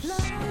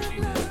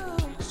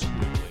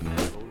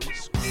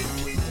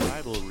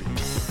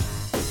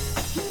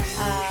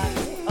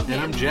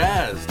I'm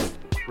jazzed.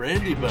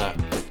 Brandy Buck.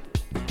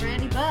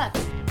 Brandy Buck.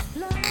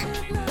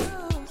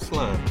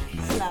 Slum.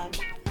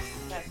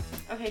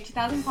 Okay,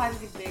 2005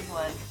 is a big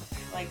one.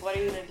 Like, what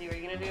are you going to do? Are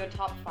you going to do a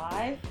top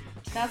 5?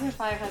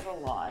 2005 has a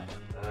lot.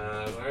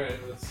 Alright,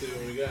 let's see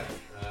what we got.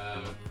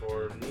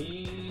 For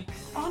me...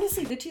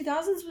 Honestly, the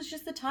 2000s was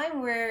just the time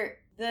where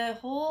the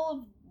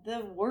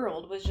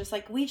world was just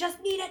like, we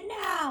just need it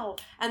now!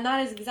 And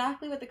that is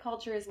exactly what the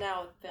culture is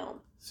now with film.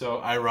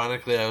 So,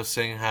 ironically, I was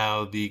saying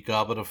how The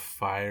Goblet of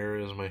Fire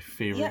is my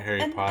favorite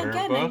Harry Potter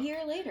again, book. A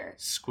year later.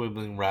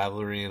 Squibbling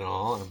rivalry and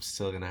all, I'm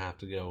still going to have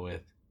to go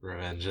with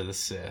Revenge of the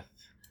Sith.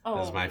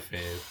 That's my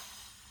fave.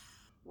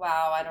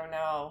 Wow, I don't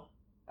know.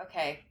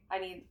 Okay, I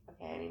need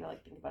to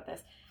like think about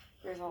this.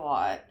 There's a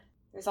lot.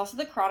 There's also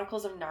the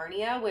Chronicles of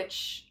Narnia,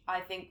 which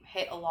I think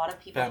hit a lot of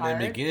people Batman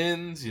hard.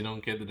 Begins. You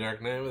don't get The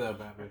Dark Knight without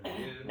Batman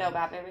Begins. No,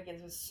 Batman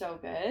Begins was so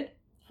good.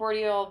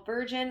 40-Year-Old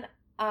Virgin.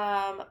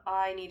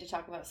 I need to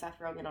talk about Seth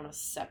Rogen on a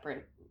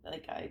separate,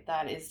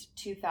 that is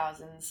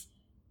 2000s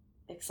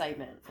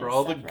excitement. For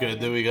all the good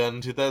that we got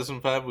in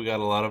 2005, we got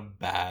a lot of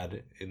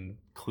bad,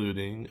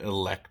 including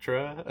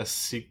Elektra, a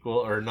sequel,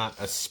 or not,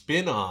 a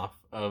spin-off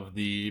of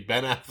the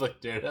Ben Affleck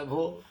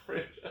Daredevil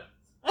franchise.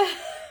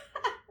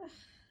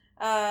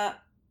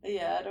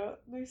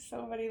 There's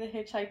so many. The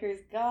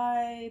Hitchhiker's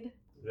Guide.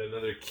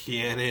 Another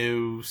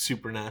Keanu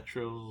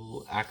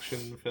supernatural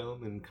action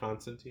film in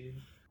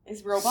Constantine.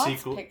 Is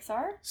Robots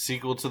Pixar?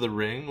 Sequel to The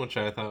Ring, which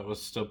I thought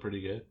was still pretty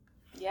good.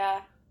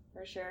 Yeah,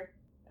 for sure.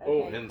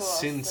 Okay, cool.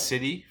 Sin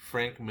City,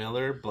 Frank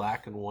Miller,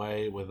 black and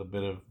white with a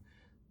bit of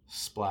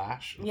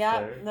splash.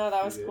 That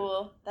was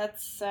cool.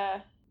 That's,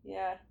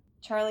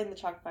 Charlie and the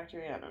Chocolate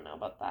Factory, I don't know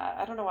about that.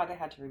 I don't know why they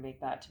had to remake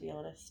that, to be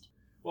honest.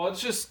 Well,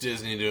 it's just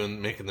Disney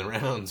making the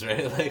rounds,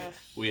 right? Like,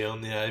 we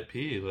own the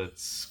IP.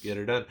 Let's get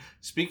her done.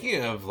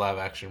 Speaking of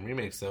live-action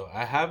remakes, though,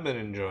 I have been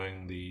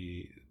enjoying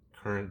the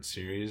current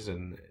series,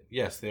 and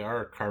yes, they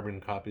are carbon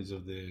copies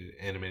of the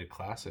animated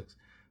classics,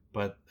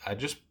 but I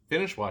just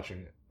finished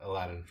watching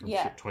Aladdin from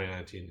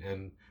 2019,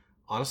 and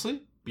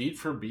honestly, beat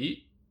for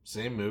beat,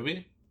 same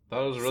movie.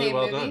 Thought it was really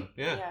well done.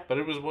 Yeah, but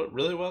it was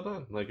really well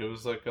done. Like, it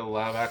was like a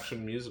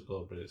live-action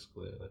musical,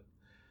 basically. Like,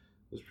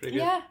 it was pretty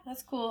good. Yeah,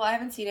 that's cool. I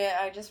haven't seen it.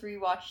 I just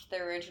rewatched the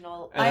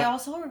original. I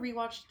also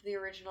rewatched the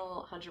original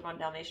 101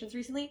 Dalmatians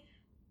recently.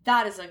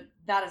 That is a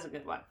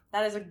good one.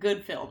 That is a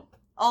good film.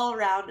 All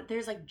around.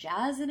 There's, like,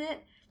 jazz in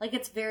it. Like,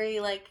 it's very,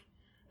 like,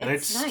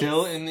 it's nice.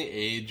 Still in the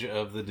age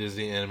of the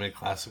Disney animated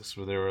classics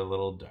where they were a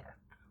little dark.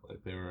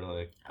 Like, they were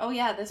like... Oh,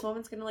 yeah, this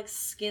woman's gonna, like,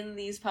 skin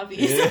these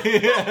puppies.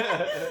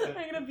 Yeah.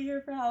 I'm gonna be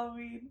here for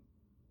Halloween.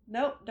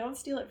 Nope, don't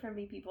steal it from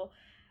me, people.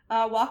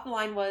 Walk the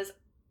Line was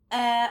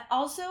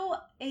also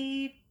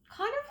a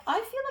kind of... I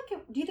feel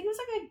like do you think it was,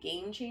 like, a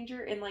game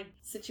changer in, like,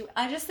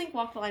 I just think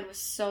Walk the Line was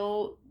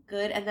so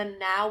good, and then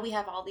now we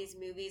have all these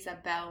movies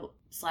about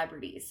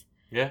celebrities.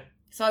 Yeah.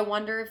 So I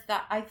wonder if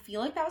I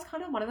feel like that was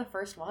kind of one of the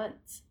first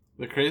ones.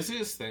 The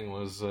craziest thing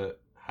was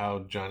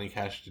how Johnny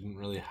Cash didn't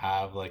really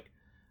have, like,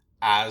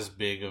 as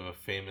big of a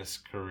famous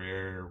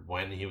career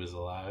when he was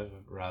alive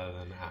rather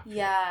than after.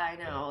 Yeah, I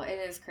know. It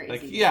is crazy.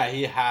 Like, yeah,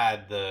 he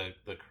had the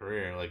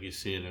career, like you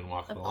see it in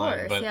Walk the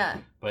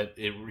Line. But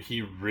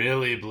he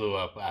really blew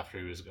up after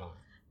he was gone.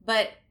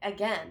 But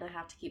again, I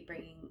have to keep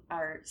bringing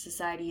our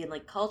society and,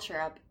 like, culture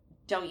up.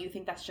 Don't you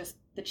think that's just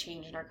the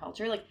change in our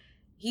culture? Like,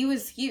 he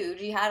was huge.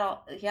 He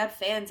had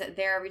fans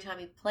there every time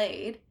he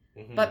played.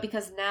 Mm-hmm. But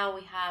because now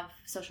we have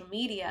social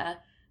media,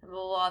 and a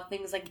lot of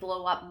things, like,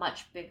 blow up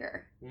much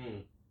bigger.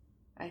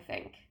 I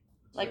think.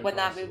 Like, when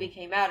that movie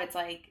came out, it's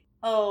like,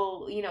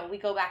 oh, we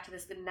go back to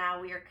this, but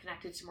now we are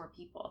connected to more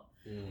people.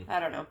 I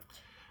don't know.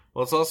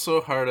 Well, it's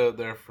also hard out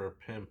there for a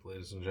pimp,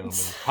 ladies and gentlemen.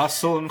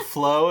 Hustle and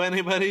Flow,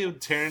 anybody?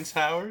 Terrence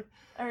Howard?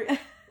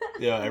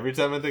 Yeah, every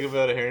time I think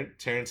about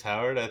Terrence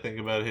Howard, I think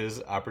about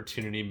his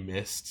opportunity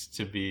missed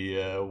to be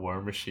a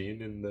War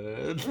Machine in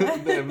the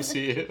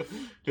MCU.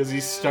 Because he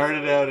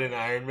started out in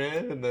Iron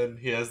Man, and then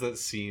he has that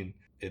scene.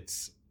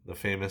 It's the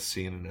famous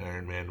scene in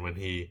Iron Man when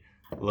he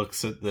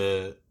looks at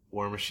the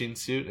War Machine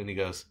suit and he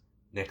goes,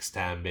 "Next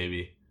time,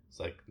 baby." It's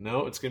like,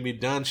 no, it's going to be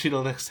Don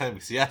Cheadle next time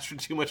because he asked for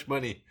too much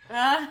money.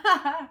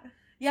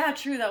 Yeah,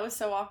 true. That was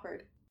so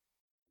awkward.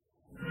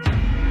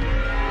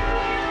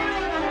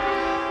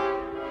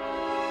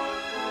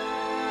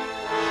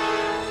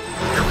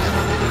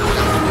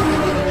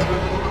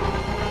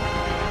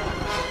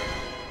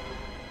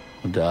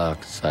 The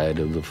dark side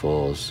of the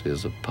Force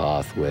is a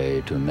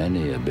pathway to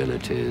many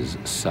abilities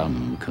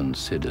some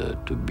consider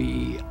to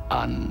be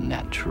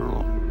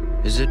unnatural.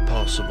 Is it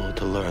possible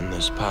to learn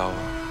this power?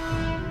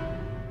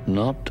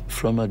 Not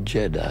from a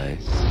Jedi.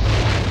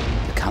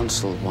 The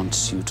Council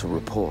wants you to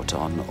report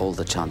on all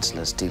the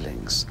Chancellor's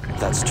dealings.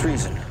 That's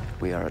treason.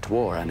 We are at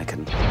war,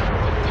 Anakin.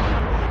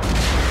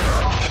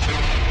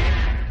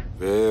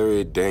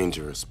 Very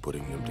dangerous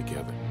putting them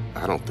together.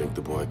 I don't think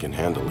the boy can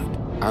handle it.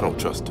 I don't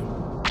trust him.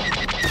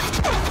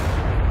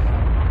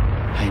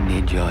 I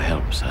need your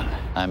help, son.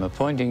 I'm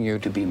appointing you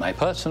to be my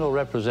personal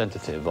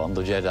representative on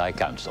the Jedi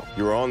Council.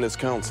 You're on this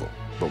council.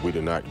 but we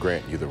do not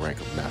grant you the rank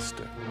of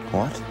master.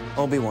 What?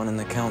 Obi-Wan and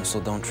the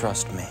Council don't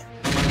trust me.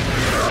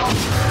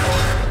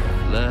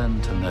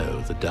 Learn to know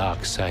the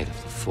dark side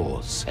of the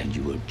Force, and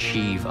you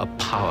achieve a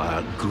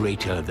power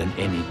greater than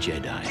any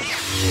Jedi.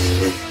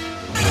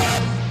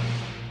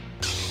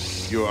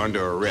 You're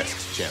under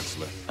arrest,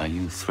 Chancellor. Are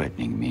you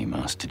threatening me,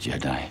 Master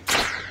Jedi?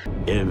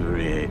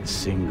 Every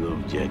single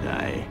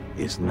Jedi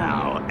is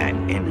now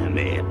an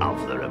enemy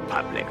of the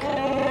Republic.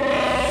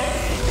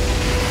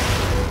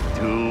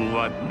 Do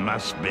what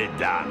must be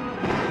done.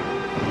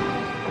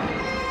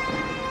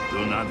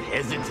 Do not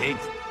hesitate.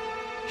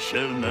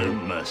 Show no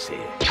mercy.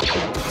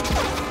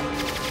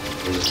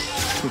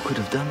 Who could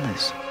have done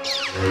this?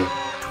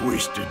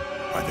 Twisted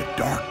by the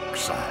dark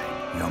side,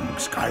 young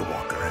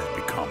Skywalker has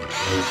become.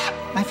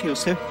 I feel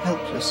so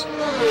helpless.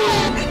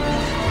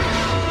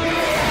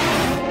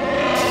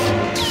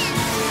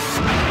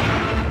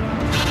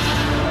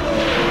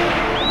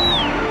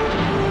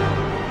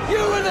 You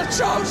were the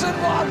chosen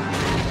one!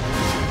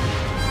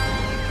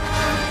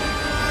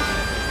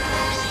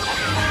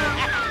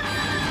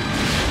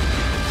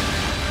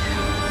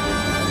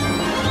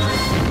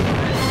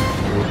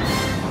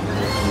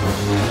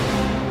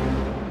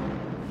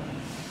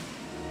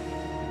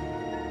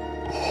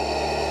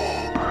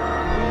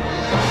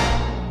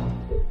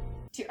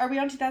 Are we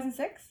on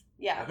 2006?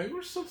 Yeah. I think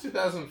we're still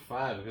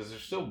 2005 because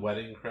there's still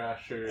Wedding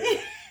Crashers.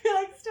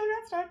 I still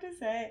got stuff to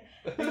say.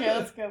 Okay,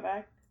 let's go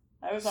back.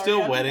 I was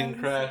still Wedding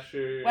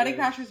Crashers. Wedding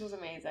Crashers was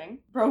amazing.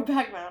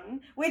 Brokeback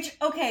Mountain, which,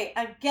 okay,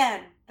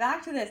 again,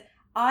 back to this.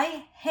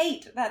 I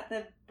hate that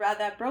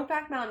that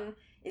Brokeback Mountain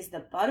is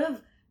the butt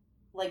of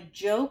like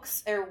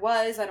jokes, or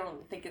was. I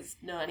don't think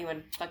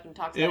anyone fucking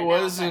talks about it. It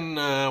was in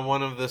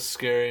one of the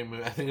scary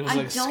movies. I think it was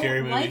like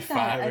Scary Movie 5 or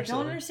something. I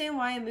don't understand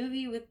why a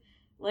movie with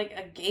like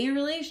a gay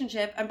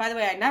relationship, and by the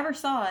way, I never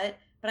saw it,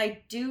 but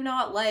I do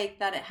not like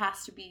that it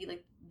has to be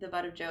like the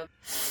butt of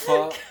jokes.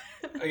 Well,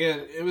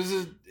 again, it was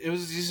a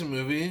decent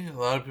movie. A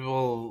lot of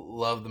people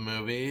love the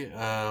movie.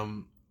 I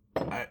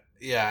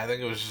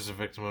think it was just a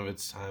victim of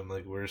its time.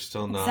 Like, we're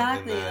still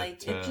not in that.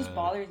 Like, it just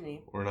bothers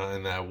me. We're not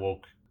in that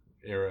woke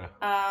era.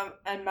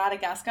 And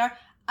Madagascar,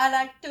 I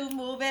like to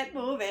move it,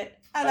 move it.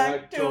 I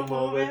like to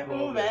move it,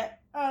 move it.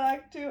 I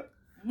like to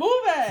move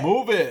it.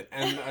 Move it.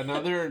 And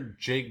another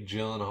Jake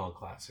Gyllenhaal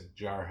classic,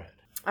 Jarhead.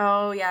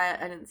 Oh, yeah,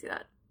 I didn't see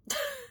that.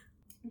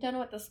 Don't know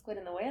what the Squid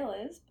and the Whale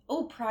is.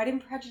 Oh, Pride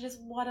and Prejudice,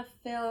 what a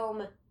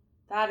film.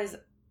 That is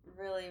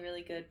really,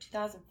 really good.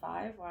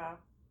 2005, wow.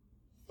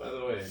 By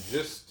the way,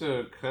 just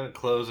to kind of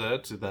close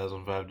out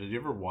 2005, did you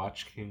ever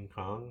watch King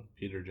Kong,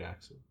 Peter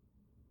Jackson?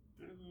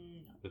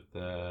 With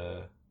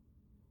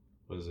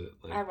was it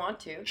like I want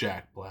to.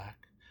 Jack Black?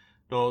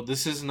 No,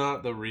 this is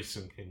not the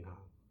recent King Kong.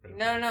 Right?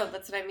 No,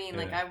 that's what I mean. Yeah.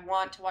 Like, I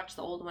want to watch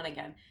the old one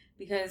again.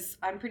 Because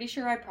I'm pretty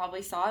sure I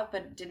probably saw it,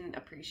 but didn't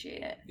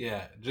appreciate it.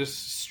 Yeah,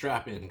 just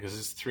strap in, because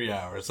it's 3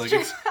 hours. Like,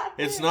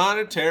 it's not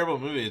a terrible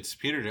movie. It's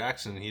Peter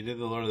Jackson. He did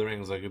The Lord of the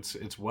Rings. Like,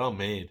 it's well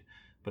made,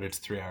 but it's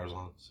 3 hours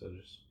long, so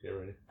just get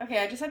ready.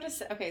 Okay, I just have to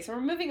say... Okay, so we're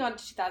moving on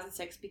to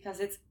 2006, because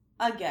it's,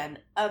 again,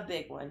 a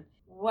big one.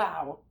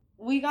 Wow.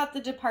 We got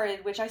The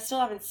Departed, which I still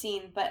haven't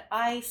seen, but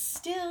I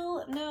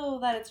still know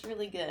that it's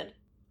really good.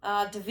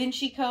 Da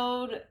Vinci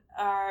Code,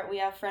 we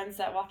have friends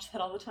that watch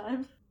that all the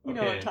time. You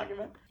know what I'm talking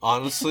about.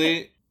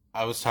 Honestly,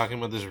 I was talking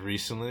about this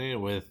recently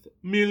with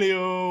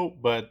Emilio,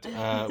 but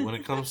when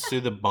it comes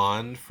to the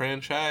Bond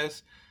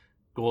franchise,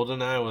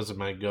 GoldenEye was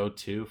my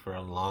go-to for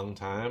a long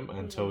time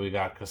until we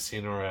got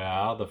Casino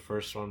Royale, the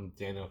first one with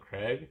Daniel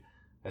Craig.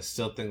 I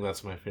still think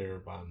that's my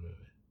favorite Bond movie.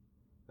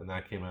 And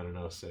that came out in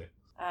 2006.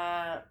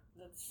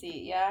 Let's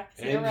see. Yeah,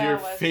 Casino Royale your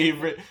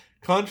favorite...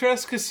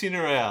 Contrast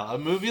Casino Royale, a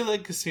movie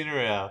like Casino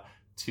Royale,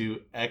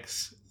 to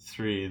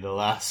X3, The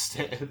Last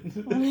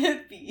Stand.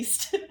 With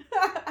Beast.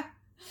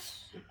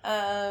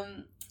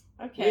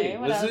 Okay,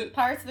 what else?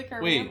 Pirates of the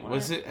Caribbean. Wait,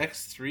 was it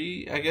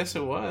X3? I guess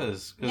it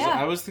was. Because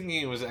I was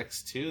thinking it was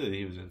X2 that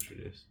he was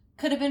introduced.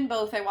 Could have been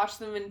both. I watched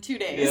them in 2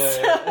 days.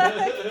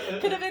 Yeah.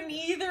 Could have been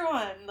either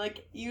one.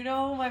 Like, you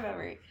know my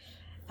memory.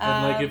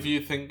 And like, if you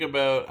think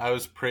about, I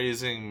was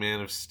praising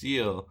Man of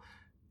Steel.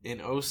 In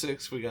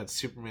 2006, we got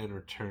Superman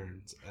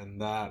Returns,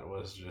 and that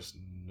was just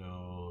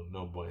no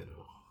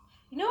bueno.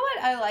 You know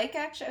what I like,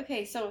 actually?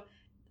 Okay, so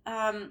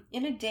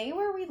in a day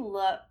where we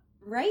love...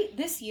 Right?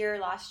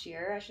 Last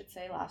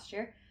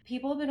year,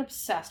 people have been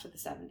obsessed with the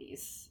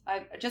 70s.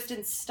 Just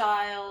in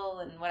style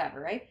and whatever,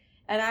 right?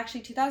 And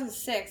actually,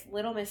 2006,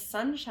 Little Miss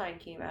Sunshine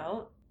came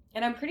out,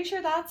 and I'm pretty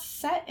sure that's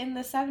set in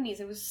the 70s.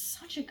 It was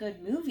such a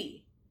good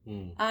movie.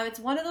 It's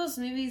one of those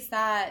movies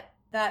that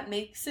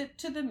makes it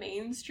to the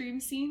mainstream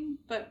scene,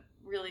 but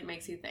really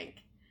makes you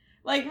think.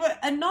 Like,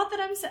 and not that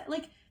I'm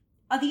like,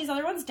 these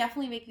other ones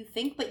definitely make you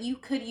think, but you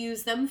could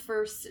use them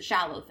for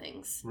shallow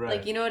things. Right.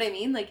 Like, you know what I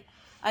mean? Like,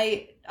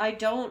 I'm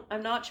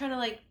not trying to,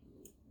 like,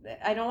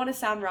 I don't want to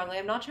sound wrongly.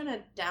 I'm not trying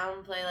to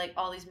downplay, like,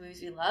 all these movies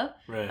we love.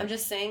 Right. I'm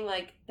just saying,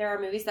 like, there are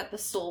movies that the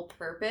sole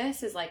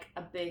purpose is, like,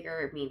 a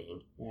bigger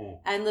meaning.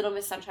 And Little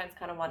Miss Sunshine's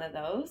kind of one of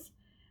those.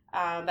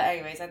 But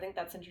anyways, I think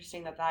that's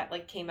interesting that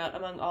like came out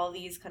among all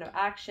these kind of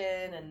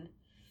action and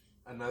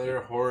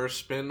Another horror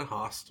spin,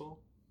 Hostel.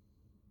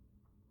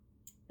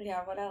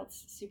 Yeah, what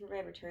else?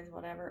 Superman Returns,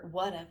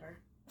 whatever.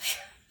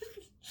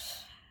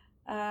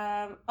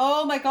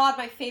 Oh my god,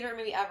 my favorite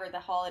movie ever, The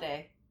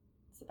Holiday.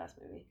 It's the best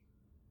movie.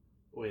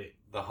 Wait,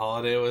 The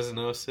Holiday was in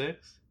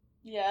 2006?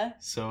 Yeah.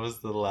 So was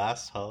The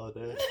Last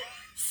Holiday?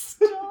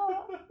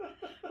 Stop.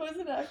 Was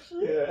it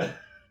actually? Yeah.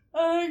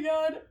 Oh my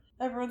god.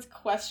 Everyone's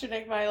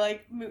questioning my,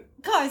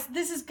 Guys,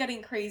 this is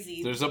getting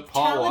crazy. There's a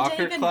Paul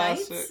Walker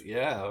classic. Nights?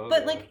 Yeah.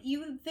 Okay. But, you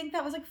would think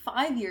that was,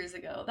 5 years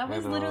ago. That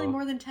was literally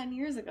more than 10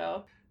 years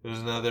ago. There's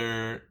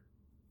another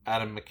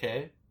Adam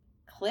McKay.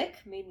 Click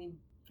made me...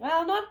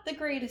 Well, not the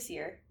greatest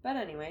year. But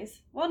anyways.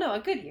 Well, no, a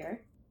good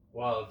year.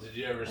 Well, did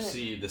you ever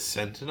see The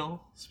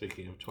Sentinel?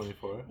 Speaking of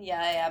 24.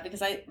 Yeah,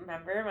 because I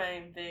remember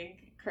my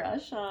big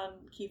crush on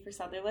Kiefer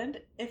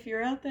Sutherland. If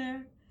you're out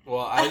there...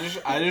 Well, I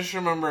just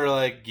remember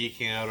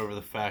geeking out over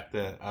the fact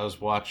that I was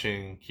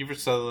watching Kiefer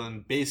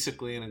Sutherland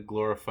basically in a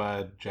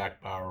glorified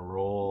Jack Bauer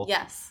role.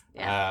 Yes.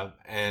 Yeah.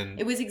 And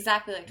it was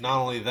exactly like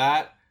not only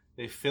that,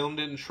 they filmed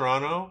it in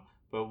Toronto,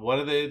 but what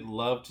do they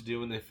love to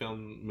do when they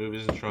film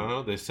movies in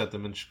Toronto? They set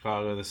them in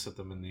Chicago, they set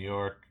them in New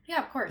York.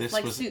 Yeah, of course. This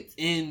was Suits.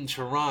 in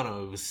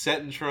Toronto. It was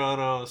set in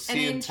Toronto,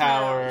 CN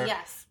Tower. Toronto,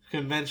 yes.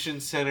 Convention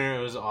Center.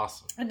 It was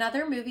awesome.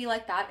 Another movie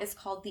like that is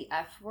called The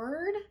F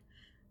Word.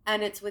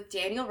 And it's with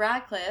Daniel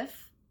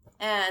Radcliffe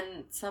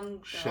and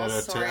some girl.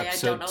 Sorry, I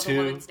don't know the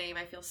woman's name.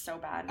 I feel so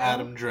bad now.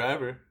 Adam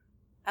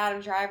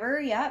Driver,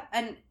 yeah.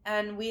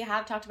 And we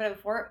have talked about it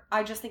before.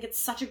 I just think it's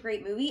such a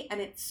great movie, and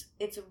it's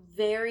a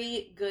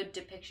very good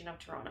depiction of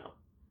Toronto.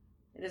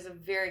 It is a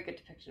very good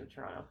depiction of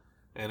Toronto.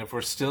 And if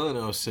we're still in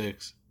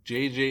 2006,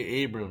 J.J.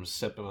 Abrams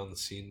stepping on the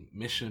scene.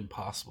 Mission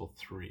Impossible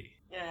 3.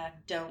 Yeah,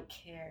 don't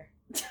care.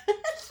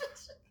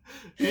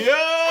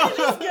 Yeah! I'm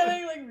just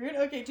getting rude.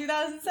 Okay,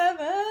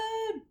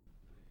 2007.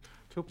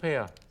 2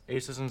 pair,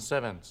 aces and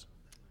sevens.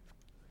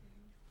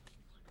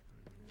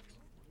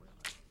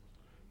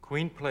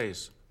 Queen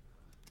plays,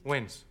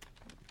 wins.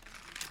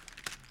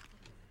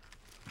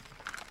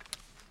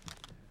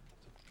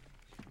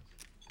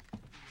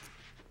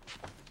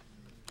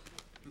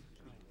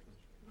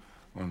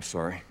 I'm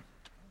sorry.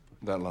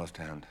 That last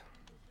hand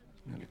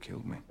nearly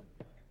killed me.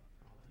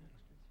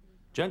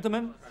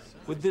 Gentlemen,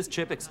 with this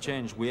chip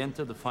exchange, we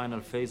enter the final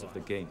phase of the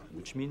game,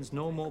 which means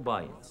no more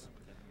buy-ins.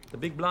 The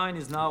big blind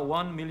is now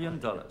 $1 million.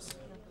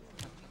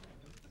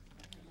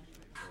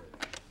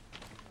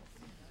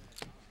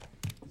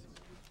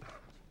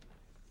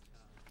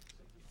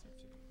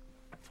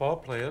 4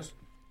 players.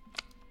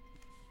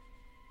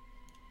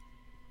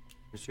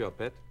 Monsieur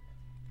bet.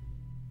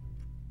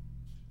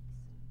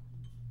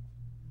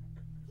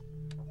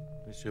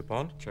 Monsieur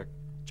Bond. Check.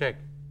 Check.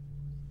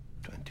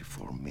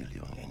 24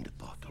 million in the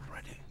pot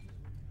already.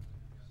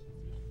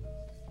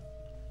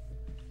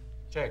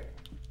 Check.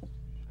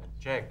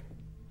 Check.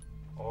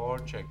 Or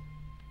check.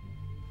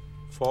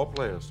 4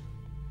 players.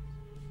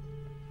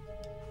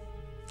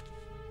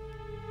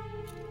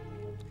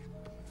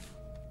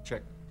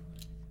 Check.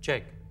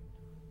 Check.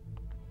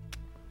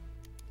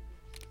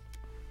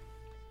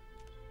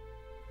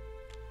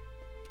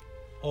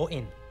 All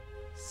in.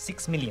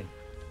 6 million.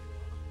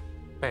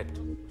 Bet.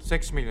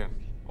 6 million.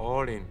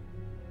 All in.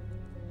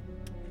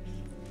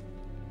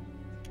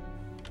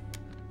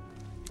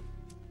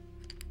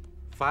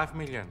 $5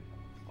 million.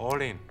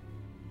 All in.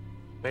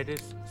 Bet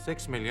is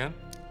 6 million.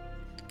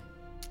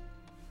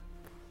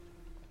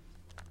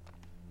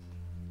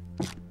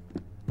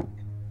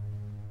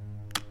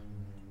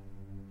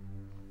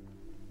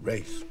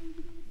 Race.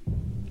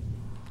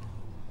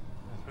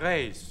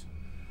 Raise.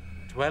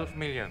 12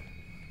 million.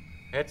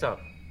 Heads up.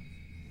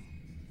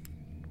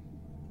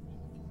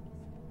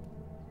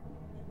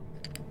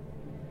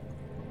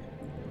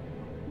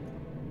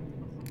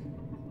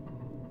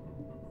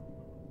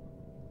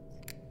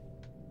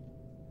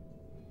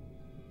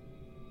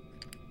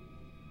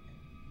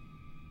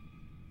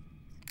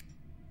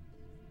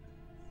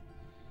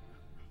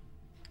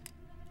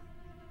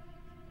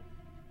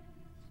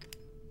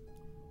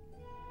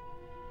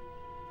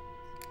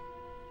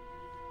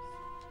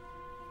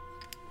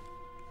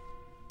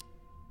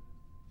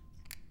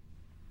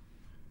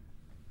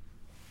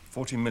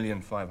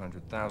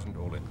 $40,500,000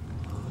 all in.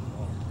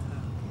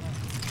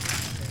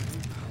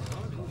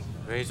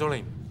 Raise all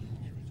in.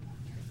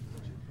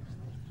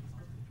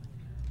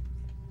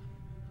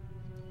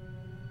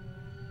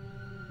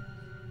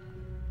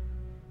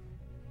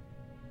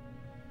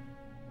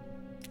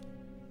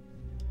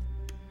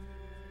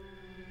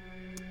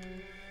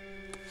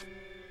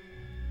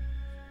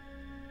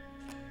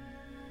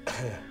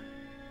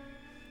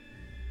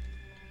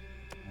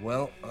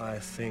 Well, I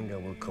think I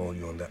will call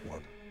you on that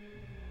one.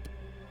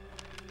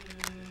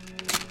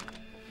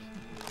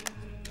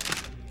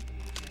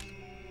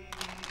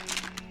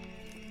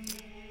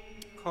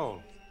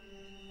 Call.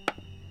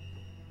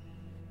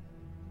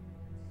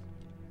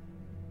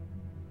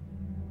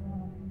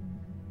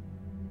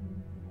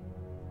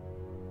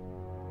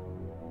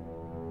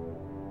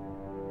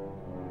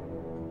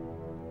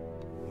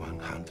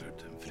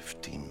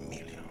 $115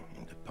 million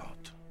in the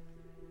pot.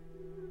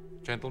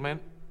 Gentlemen,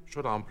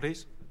 Showdown,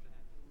 please.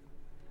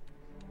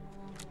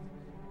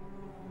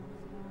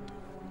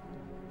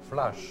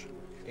 Flush.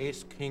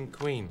 Ace, king,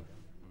 queen.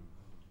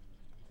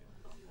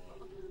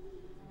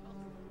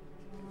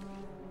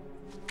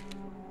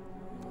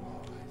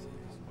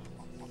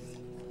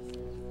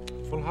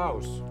 Full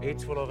house.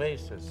 Eight full of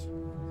aces.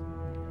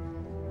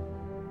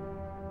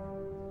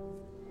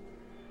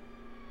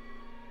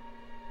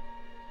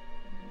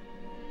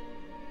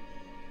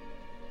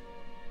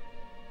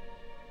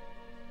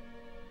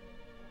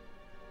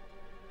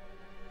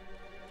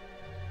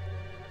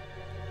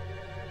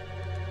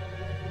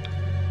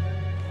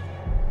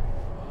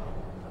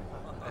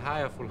 A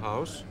higher full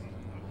house.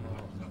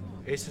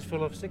 Aces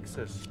full of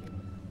sixes.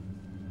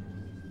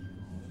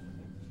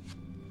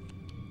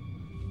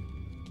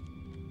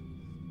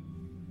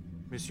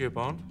 Monsieur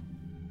Bond?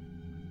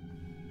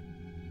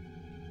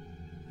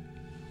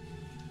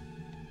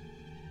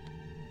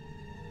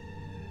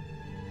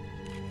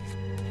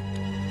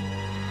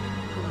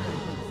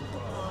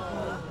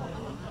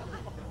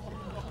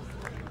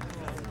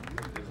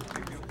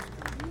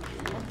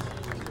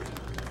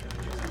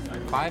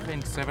 Five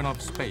and seven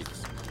of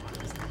spades.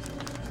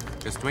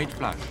 The straight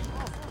flush.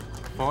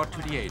 4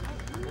 to the 8.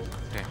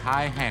 The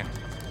high hand.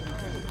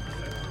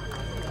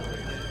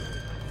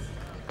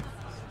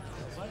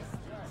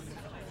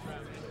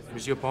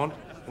 Monsieur Bond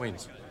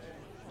wins.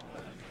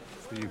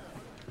 For you.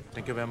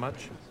 Thank you very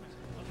much.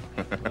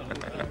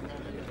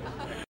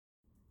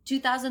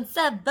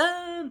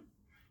 2007.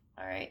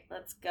 All right,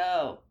 let's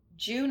go.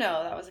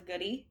 Juno, that was a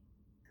goodie.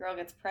 Girl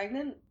gets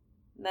pregnant.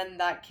 Then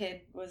that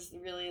kid was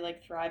really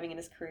like thriving in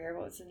his career.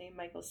 What was his name?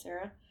 Michael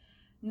Cera.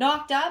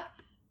 Knocked Up.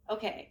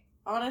 Okay,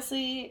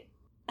 honestly.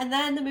 And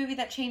then the movie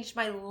that changed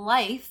my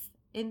life,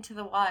 Into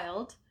the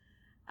Wild.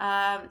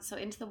 So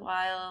Into the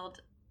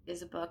Wild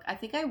is a book. I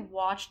think I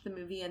watched the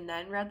movie and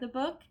then read the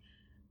book.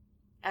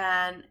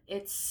 And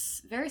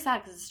it's very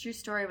sad because it's a true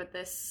story, but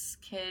this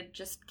kid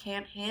just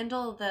can't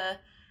handle the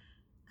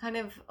kind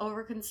of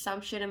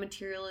overconsumption and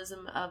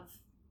materialism of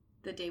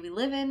the day we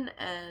live in,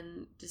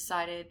 and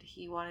decided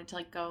he wanted to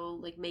like go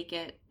like make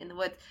it in the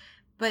woods.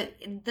 But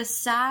the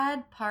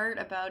sad part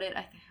about it,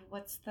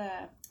 what's the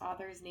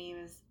author's name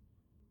is,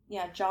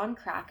 Jon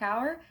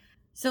Krakauer.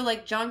 So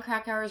like Jon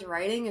Krakauer's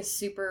writing is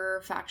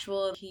super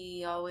factual.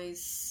 He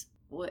always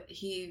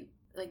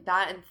like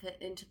that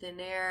Into Thin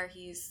Air.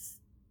 He's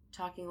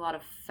talking a lot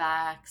of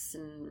facts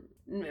and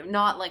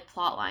not like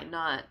plotline,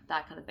 not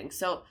that kind of thing.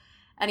 So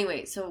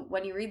anyway, so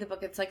when you read the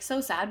book, it's like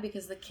so sad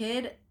because the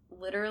kid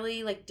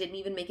literally like didn't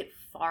even make it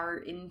far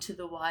into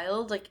the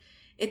wild. Like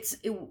it's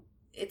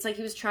like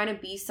he was trying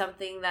to be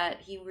something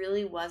that he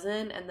really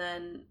wasn't, and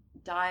then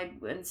died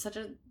in such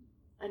an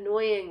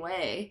annoying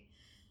way.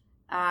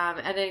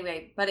 And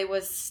anyway, but it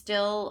was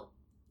still,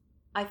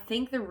 I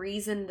think the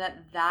reason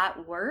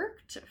that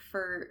worked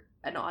for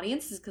an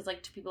audience is because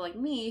like to people like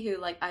me who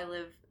like I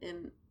live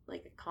in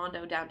like a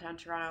condo downtown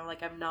Toronto,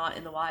 like I'm not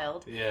in the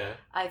wild. Yeah.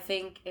 I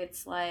think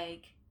it's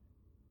like,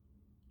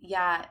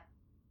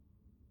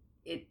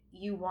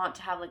 you want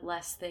to have like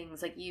less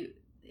things like you,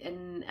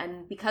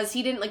 and because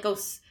he didn't like go,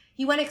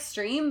 he went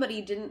extreme, but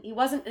he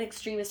wasn't an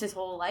extremist his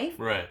whole life.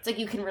 Right. It's like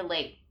you can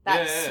relate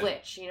that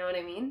switch, you know what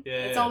I mean?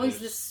 Yeah. It's always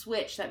this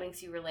switch that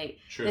makes you relate.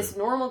 True. This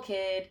normal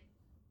kid,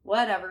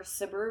 whatever,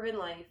 suburban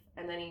life,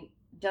 and then he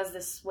does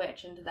this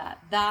switch into that.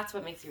 That's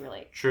what makes you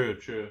relate. True.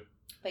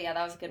 But yeah,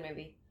 that was a good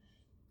movie.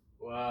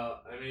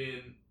 Well, I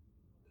mean,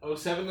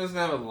 07 doesn't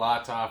have a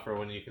lot to offer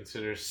when you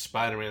consider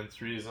Spider-Man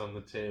 3 is on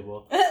the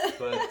table.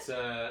 But,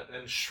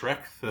 and Shrek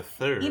the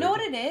Third. You know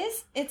what it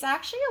is? It's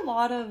actually a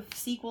lot of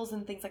sequels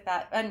and things like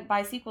that. And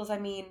by sequels, I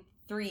mean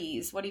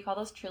threes. What do you call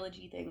those?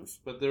 Trilogy things.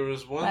 But there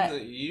was one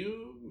that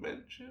you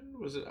mentioned.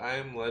 Was it I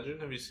Am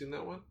Legend? Have you seen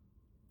that one?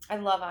 I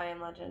love I Am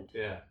Legend.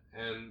 Yeah.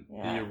 And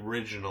the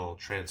original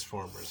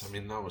Transformers. I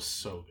mean, that was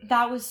so good.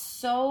 That was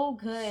so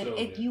good. So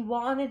good. You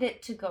wanted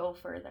it to go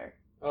further.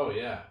 Oh,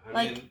 yeah.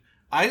 I mean,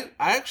 I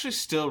actually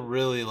still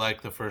really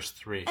like the first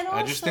three. And also,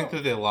 I just think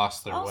that they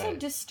lost their way. Also,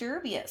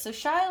 Disturbia. So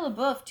Shia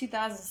LaBeouf,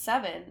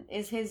 2007,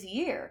 is his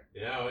year.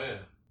 Yeah, oh yeah.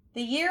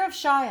 The year of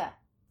Shia.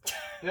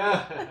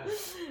 Yeah.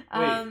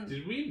 Wait,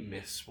 did we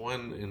miss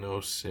one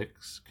in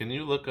 06? Can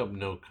you look up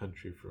No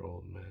Country for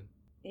Old Men?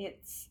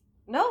 It's...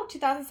 No,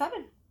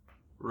 2007.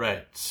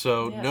 Right.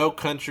 So No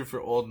Country for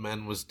Old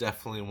Men was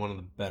definitely one of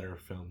the better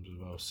films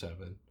of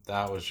 07.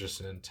 That was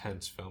just an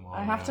intense film.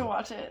 I have to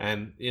watch it.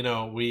 And,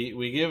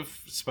 we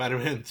give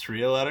Spider-Man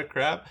 3 a lot of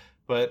crap,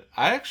 but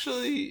I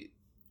actually...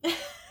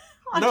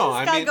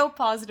 go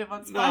positive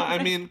on Spider-Man. No,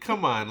 I mean,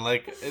 come on.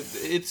 Like,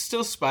 it's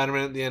still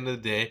Spider-Man at the end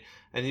of the day,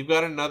 and you've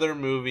got another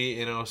movie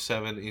in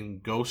 07 in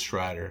Ghost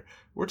Rider.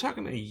 We're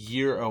talking a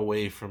year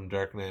away from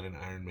Dark Knight and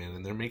Iron Man,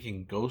 and they're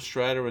making Ghost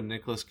Rider with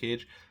Nicolas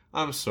Cage.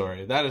 I'm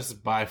sorry. That is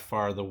by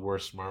far the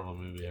worst Marvel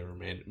movie ever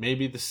made.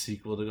 Maybe the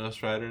sequel to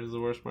Ghost Rider is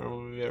the worst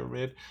Marvel movie ever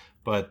made,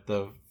 but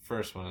the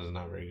first one is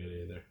not very good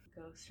either.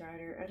 Ghost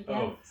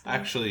Rider.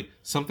 Actually,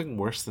 something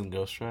worse than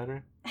Ghost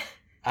Rider.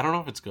 I don't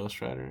know if it's Ghost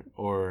Rider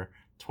or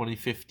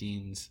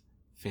 2015's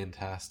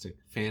Fantastic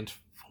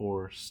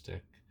or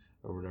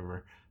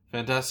whatever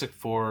Fantastic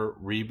Four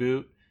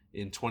reboot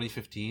in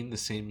 2015, the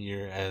same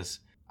year as,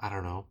 I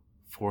don't know,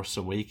 Force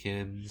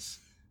Awakens,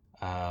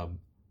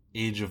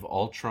 Age of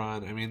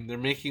Ultron. I mean, they're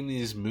making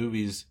these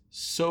movies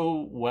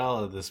so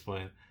well at this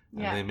point,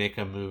 and they make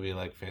a movie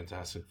like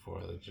Fantastic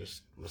Four that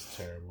just was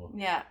terrible.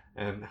 Yeah.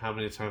 And how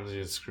many times did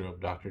you screw up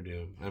Doctor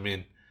Doom? I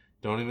mean,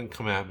 don't even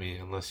come at me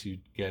unless you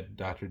get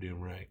Doctor Doom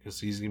right, because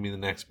he's going to be the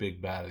next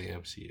big bad of the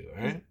MCU,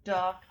 all right?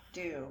 Doc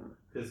Doom.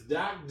 Because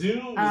Doc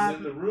Doom is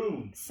in the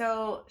room.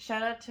 So,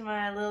 shout out to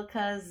my little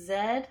cousin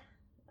Zed.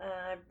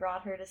 I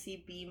brought her to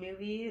see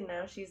B-Movie, and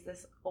now she's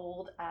this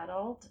old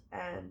adult,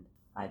 and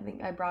I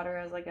think I brought her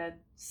as like a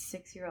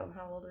 6-year-old.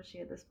 How old was she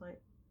at this point?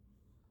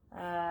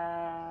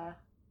 A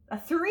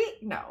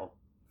 4-year-old?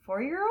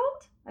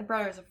 I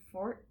brought her as a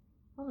 4.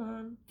 Hold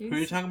on. Who are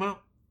you talking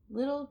about?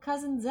 Little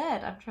cousin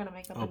Zed. I'm trying to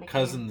make up a nickname.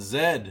 Cousin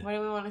Zed. What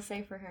do we want to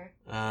say for her?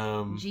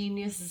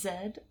 Genius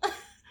Zed.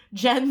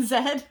 Gen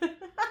Zed.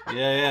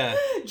 Yeah.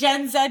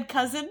 Gen Zed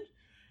cousin.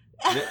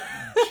 I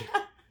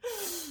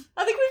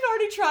think we've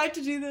already tried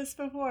to do this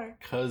before.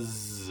 And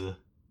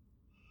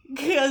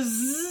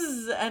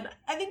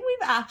I think we've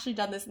actually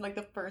done this in like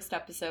the first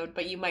episode,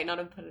 but you might not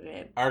have put it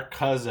in. Our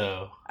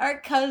Cuzzetto.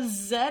 Our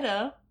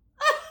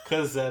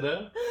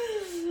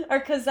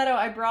Cuzzetto,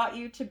 I brought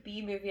you to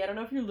B-Movie. I don't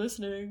know if you're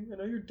listening. I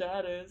know your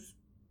dad is,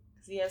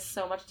 because he has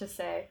so much to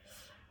say.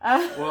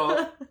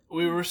 Well,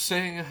 we were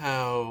saying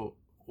how,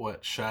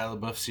 Shia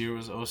LaBeouf's year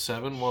was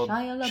 2007? Well,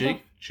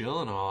 Jake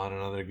Gyllenhaal had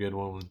another good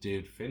one with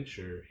David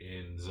Fincher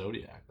in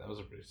Zodiac. That was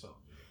a pretty solid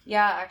movie.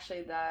 Yeah,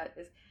 actually, that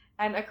is...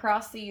 And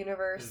Across the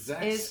Universe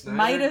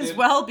might as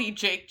well be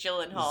Jake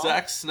Gyllenhaal.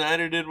 Zack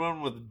Snyder did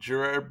one with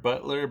Gerard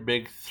Butler,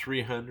 Big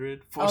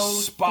 300, for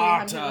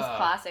Sparta. 300 was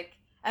classic.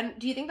 And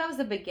do you think that was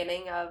the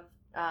beginning of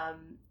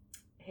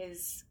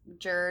his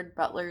Gerard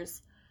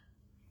Butler's...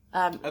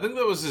 I think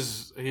that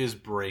was his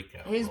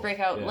breakout. His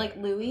breakout. Yeah. Like,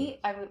 Louis,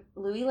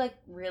 like,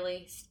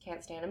 really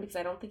can't stand him because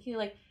I don't think he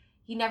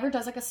never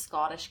does, like, a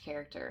Scottish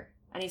character.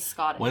 And he's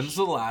Scottish. When's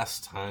the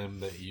last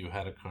time that you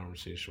had a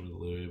conversation with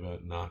Louis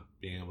about not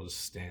being able to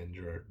stand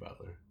Gerard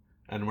Butler?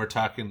 And we're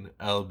talking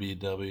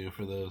LBW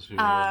for those who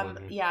are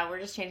wondering. Yeah,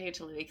 we're just changing it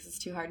to Louis because it's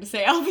too hard to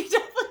say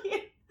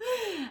LBW.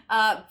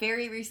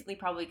 Very recently,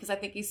 probably, because I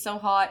think he's so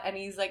hot and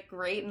he's, like,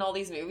 great in all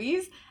these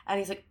movies. And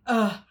he's like,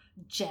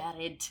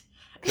 Jared.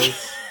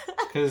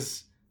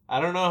 Because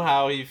I don't know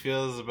how he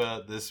feels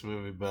about this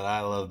movie, but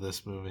I love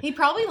this movie. He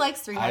probably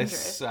likes 300.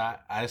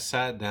 I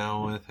sat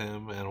down with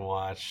him and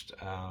watched,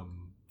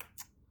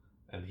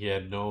 and he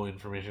had no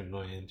information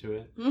going into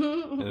it.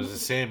 It was the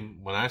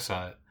same when I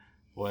saw it.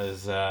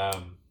 Was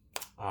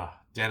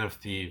Den of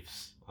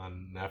Thieves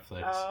on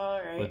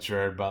Netflix with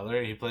Gerard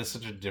Butler. He plays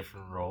such a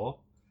different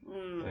role,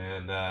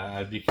 and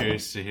I'd be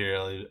curious to hear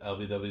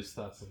LBW's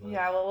thoughts on that.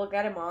 Yeah, well, we'll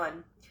get him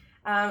on.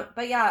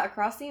 But yeah,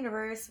 Across the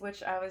Universe,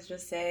 which I was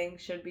just saying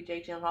should be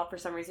Jake Gyllenhaal for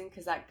some reason,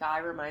 because that guy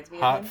reminds me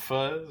of him. Hot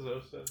Fuzz,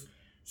 07.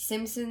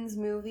 Simpsons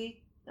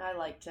movie, I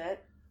liked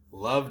it.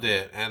 Loved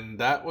it, and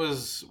that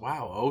was,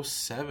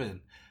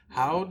 07.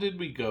 How did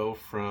we go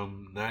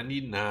from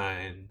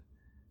 99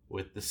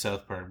 with the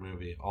South Park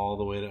movie all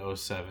the way to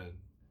 07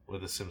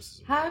 with the Simpsons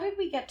movie? How did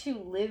we get to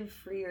Live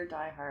Free or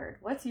Die Hard?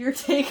 What's your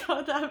take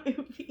on that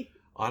movie?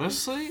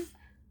 Honestly...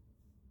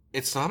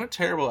 It's not a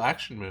terrible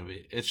action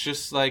movie. It's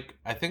just like,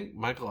 I think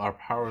Michael R.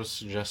 Power was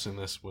suggesting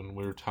this when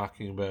we were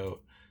talking about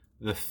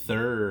the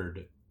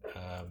third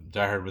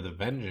Die Hard with a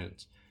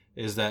Vengeance,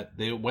 is that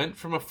they went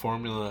from a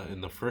formula in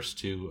the first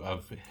two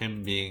of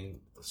him being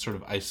sort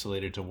of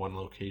isolated to one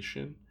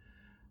location.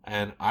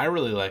 And I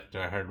really like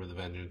Die Hard with a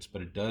Vengeance,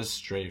 but it does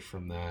stray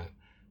from that.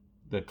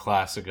 The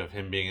classic of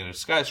him being in a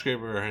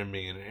skyscraper or him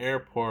being in an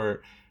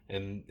airport.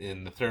 And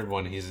in the third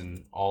one, he's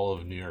in all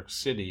of New York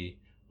City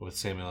with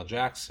Samuel L.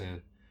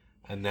 Jackson.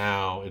 And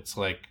now it's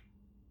like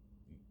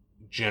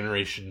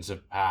generations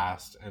have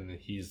passed and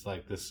he's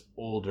like this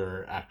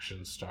older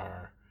action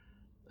star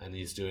and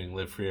he's doing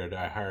Live Free or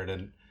Die Hard.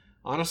 And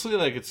honestly,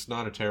 like, it's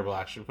not a terrible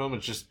action film.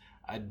 It's just,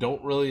 I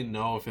don't really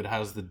know if it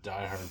has the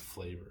Die Hard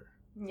flavor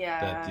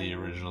that the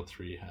original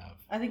three have.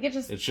 I think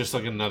it's just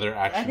like another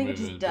action movie. I think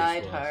it just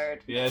died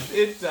hard. Yeah,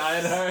 it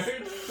died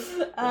hard.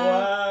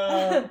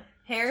 Wow.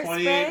 Hairspray?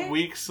 28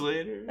 weeks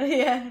later.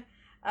 Yeah.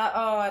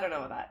 I don't know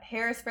about that.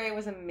 Hairspray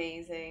was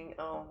amazing.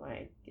 Oh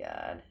my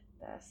god.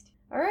 Best.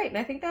 Alright, and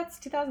I think that's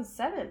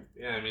 2007.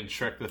 Yeah, I mean,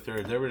 Shrek the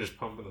Third. They were just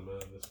pumping them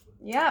out this one.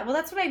 Yeah, well,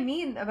 that's what I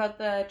mean about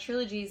the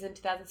trilogies in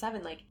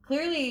 2007. Like,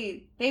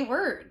 clearly, they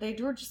were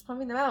just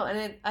pumping them out. And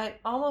it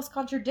almost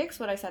contradicts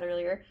what I said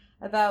earlier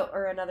about,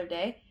 or another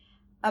day,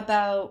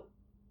 about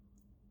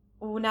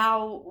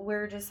now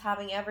we're just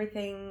having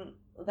everything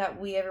that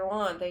we ever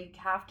want. They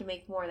have to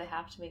make more.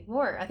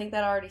 I think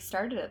that already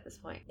started at this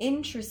point.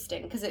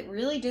 Interesting, because it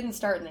really didn't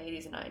start in the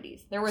 80s and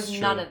 90s. There was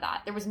none of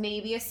that. There was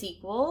maybe a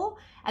sequel,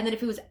 and then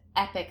if it was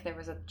epic, there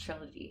was a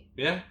trilogy.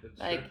 Yeah,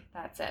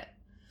 that's it.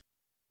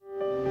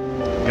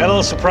 Got a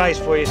little surprise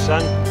for you,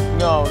 son.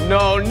 No,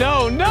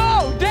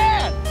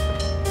 Dad!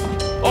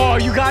 Oh,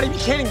 you gotta be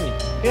kidding me.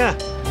 Yeah,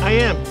 I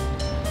am.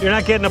 You're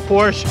not getting a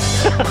Porsche.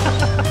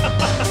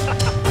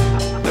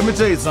 Let me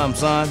tell you something,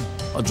 son.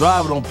 A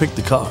driver don't pick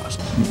the cars.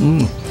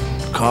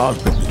 Cars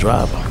pick the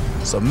driver.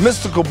 It's a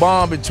mystical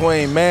bond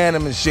between man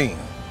and machine.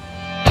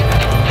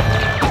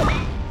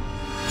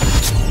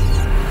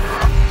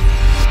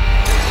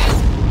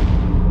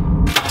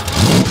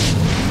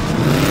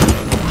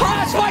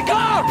 Crash my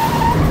car!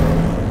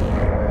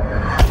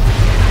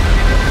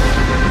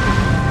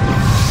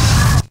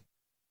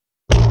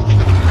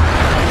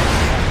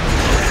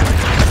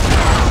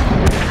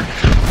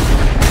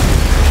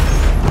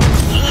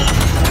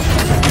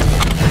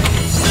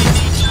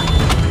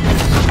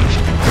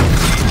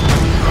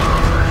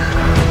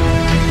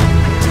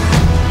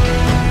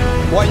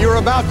 What you're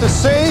about to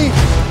see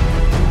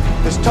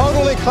is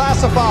totally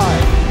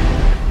classified.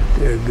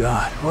 Dear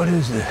God, what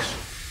is this?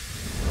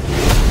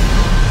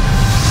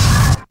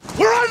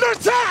 We're under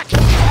attack!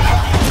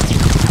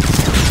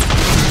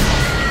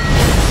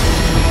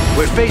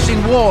 We're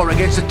facing war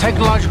against a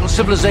technological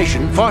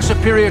civilization far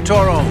superior to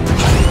our own.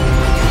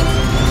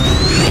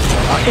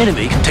 Our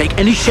enemy can take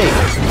any shape.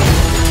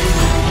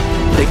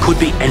 They could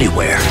be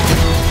anywhere.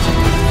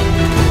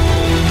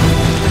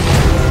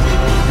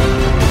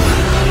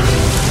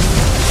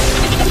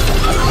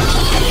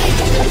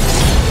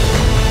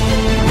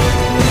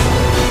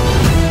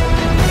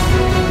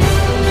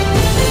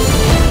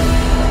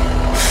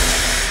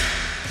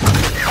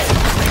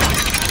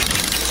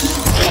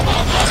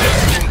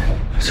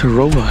 It's a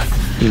robot,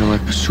 you know,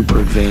 like a super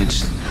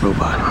advanced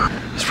robot.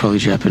 It's probably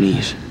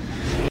Japanese.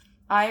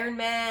 Iron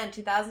Man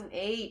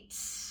 2008.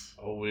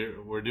 Oh,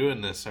 we're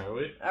doing this, are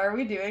we? Are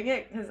we doing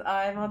it? Because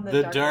I'm on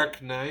the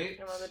Dark Knight.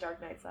 I'm on the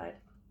Dark Knight side.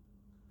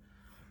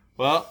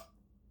 Well,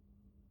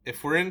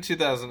 if we're in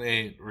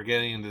 2008, we're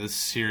getting into the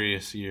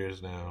serious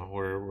years now.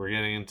 We're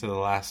getting into the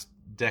last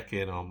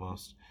decade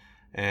almost,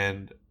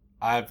 and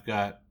I've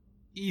got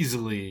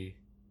easily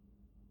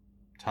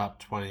top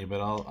 20,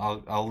 but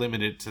I'll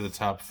limit it to the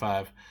top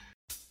 5.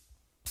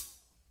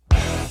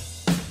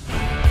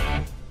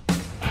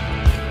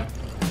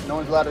 No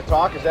one's allowed to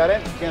talk, is that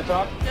it? You can't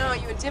talk? No,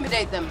 you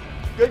intimidate them.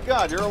 Good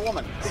God, you're a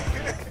woman.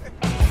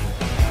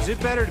 Is it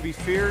better to be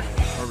feared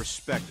or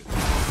respected?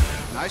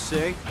 And I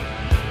say,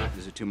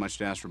 is it too much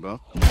to ask for both?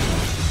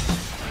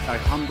 I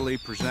humbly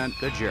present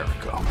the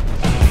Jericho.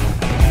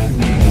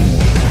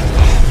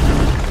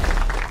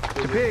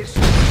 To peace.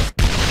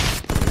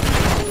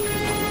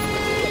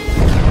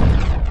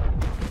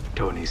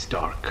 Tony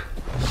Stark.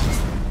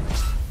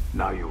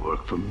 Now you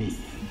work for me.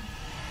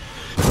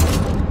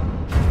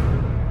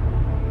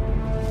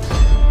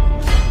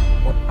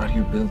 What are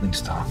you building,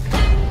 Stark?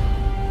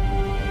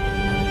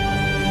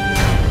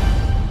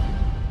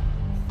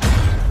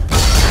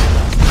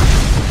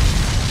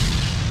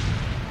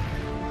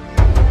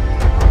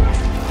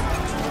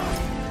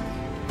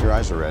 Your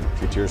eyes are red. A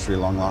few tears for your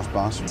long-lost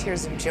boss?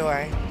 Tears of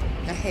joy.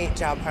 I hate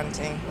job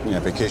hunting. Yeah,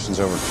 vacation's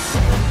over.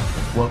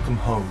 Welcome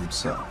home,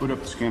 sir. Boot up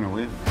the scanner,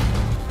 will you?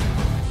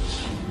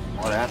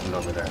 What happened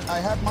over there? I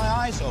had my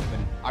eyes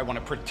open. I want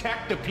to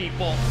protect the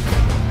people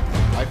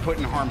I put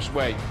in harm's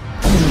way.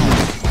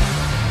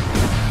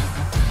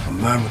 A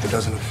man with a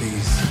dozen of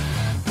these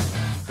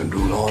can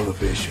rule all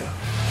of Asia.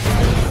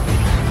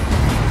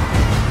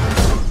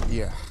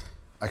 Yeah,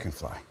 I can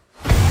fly.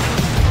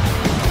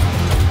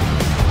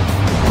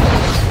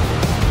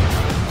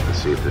 Let's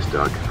see if this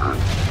dog can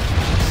hunt.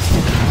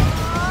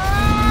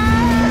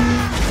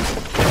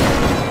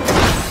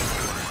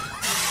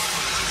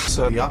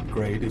 So the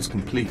upgrade is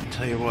complete.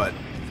 Tell you what,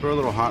 throw a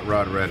little Hot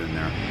Rod Red in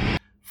there.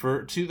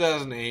 For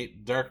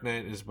 2008, Dark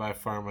Knight is by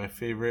far my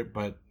favorite,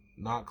 but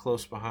not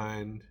close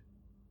behind,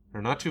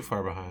 or not too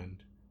far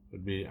behind,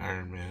 would be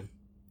Iron Man.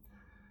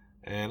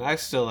 And I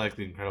still like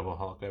The Incredible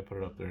Hulk. I put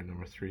it up there at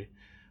number 3.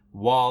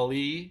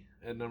 WALL-E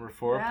at number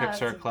 4, Yeah,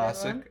 that's a Pixar good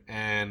classic, one.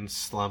 and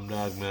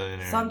Slumdog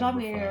Millionaire. Slumdog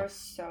Millionaire was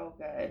so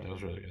good. That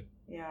was really good.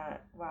 Yeah,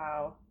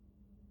 wow.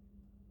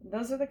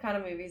 Those are the kind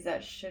of movies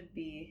that should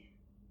be.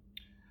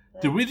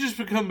 Did we just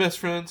become best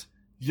friends?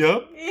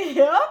 Yup.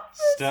 Yep.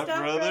 Step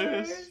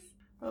Brothers.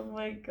 Oh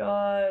my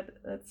god,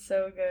 that's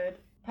so good.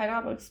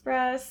 Pineapple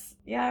Express.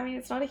 Yeah, I mean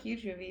it's not a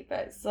huge movie,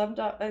 but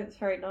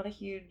not a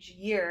huge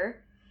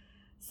year.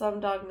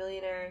 Slumdog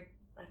Millionaire,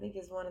 I think,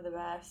 is one of the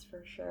best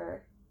for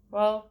sure.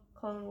 Well,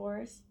 Clone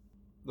Wars.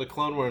 The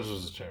Clone Wars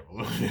was a terrible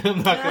movie.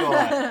 I'm not gonna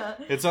lie.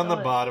 It's on the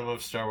bottom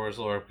of Star Wars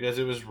lore because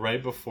it was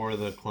right before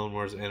the Clone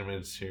Wars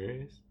animated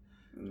series.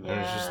 Yeah.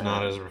 And it's just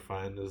not as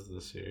refined as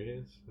the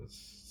series.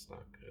 It's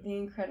not good. The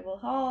Incredible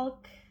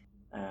Hulk.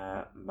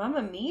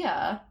 Mamma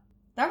Mia.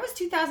 That was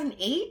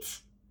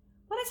 2008?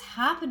 What is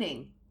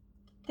happening?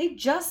 They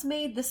just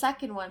made the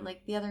second one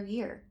like the other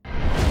year.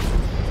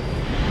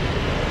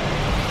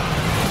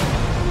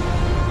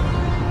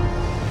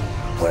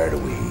 Where do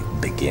we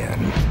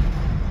begin?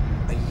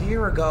 A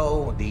year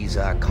ago, these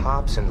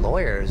cops and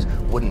lawyers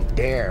wouldn't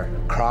dare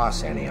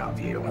cross any of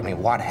you. I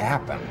mean, what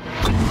happened?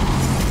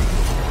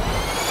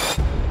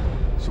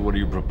 So what are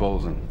you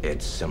proposing?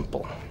 It's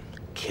simple.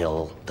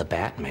 Kill the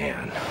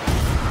Batman.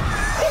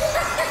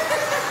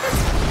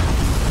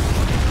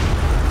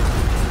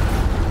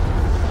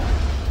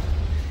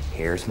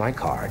 Here's my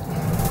card.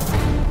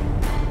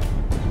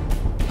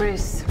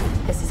 Bruce,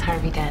 this is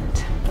Harvey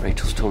Dent.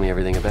 Rachel's told me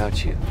everything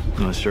about you.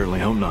 I certainly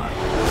hope not.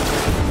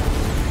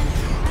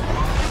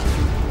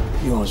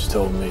 You once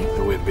told me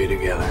that we'd be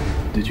together.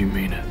 Did you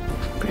mean it?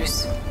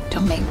 Bruce,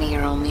 don't make me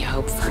your only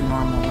hope for a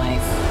normal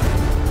life.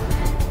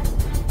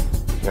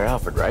 You're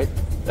Alfred, right?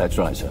 That's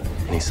right, sir.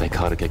 Any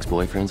psychotic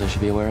ex-boyfriends I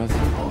should be aware of?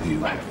 Oh, you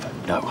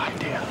have no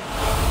idea.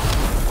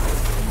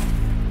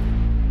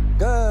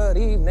 Good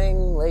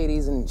evening,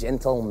 ladies and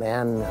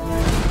gentlemen.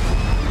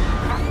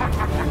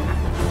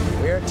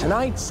 We're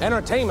tonight's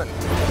entertainment.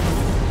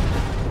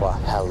 Well,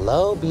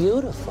 hello,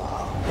 beautiful.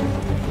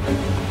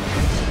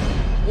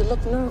 You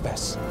look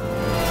nervous.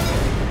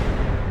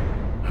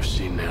 I've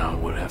seen now what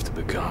it would have to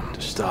become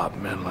to stop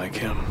men like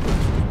him.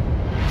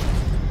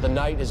 The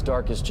night is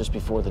darkest just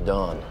before the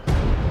dawn.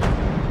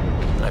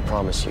 I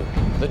promise you,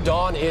 the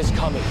dawn is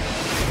coming.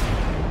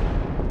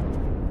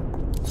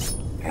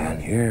 And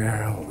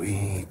here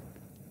we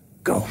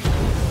go.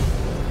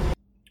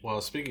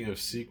 Well, speaking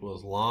of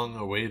sequels,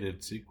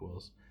 long-awaited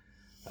sequels,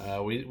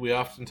 we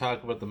often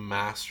talk about the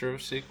master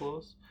of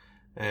sequels,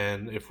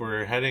 and if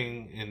we're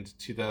heading into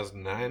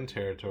 2009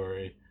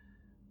 territory,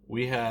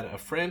 we had a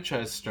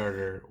franchise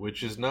starter,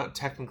 which is not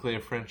technically a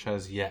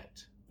franchise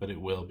yet, but it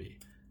will be,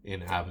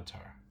 in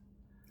Avatar.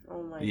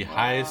 Oh my the God.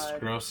 highest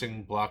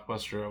grossing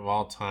blockbuster of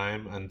all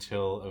time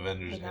until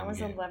Avengers Endgame. That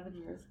was 11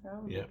 years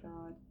ago? Oh yep. my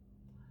God.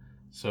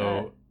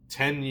 So,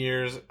 10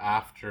 years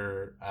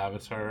after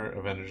Avatar,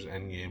 Avengers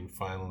Endgame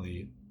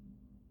finally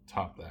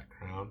topped that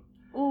crown.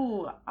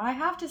 Ooh, I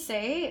have to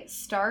say,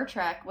 Star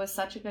Trek was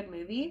such a good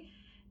movie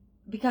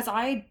because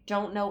I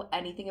don't know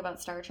anything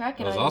about Star Trek.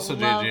 And it was also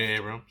J.J.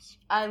 Abrams.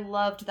 I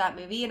loved that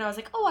movie, and I was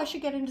like, oh, I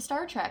should get into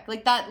Star Trek.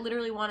 Like, that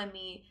literally wanted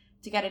me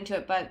to get into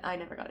it, but I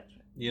never got into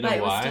it. You know but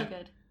why? It was still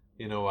good.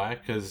 You know why?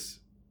 Because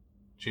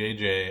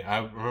JJ, I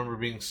remember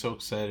being so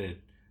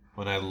excited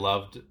when I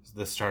loved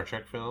the Star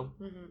Trek film,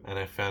 and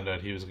I found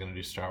out he was going to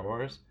do Star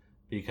Wars,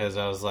 because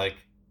I was like,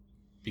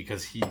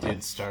 because he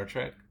did Star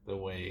Trek the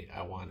way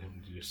I want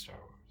him to do Star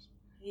Wars.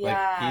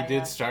 Yeah, like, he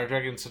did Star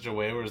Trek in such a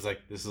way where it's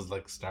like, this is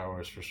like Star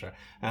Wars for Star.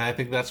 And I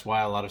think that's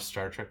why a lot of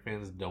Star Trek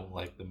fans don't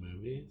like the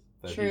movies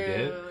that he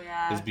did.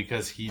 Yeah. Is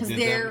because he did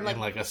them in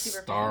like a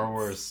Star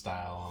Wars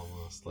style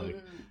almost. Like,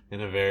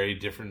 in a very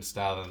different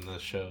style than the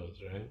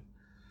shows, right?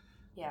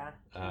 Yeah.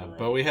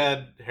 But we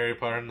had Harry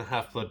Potter and the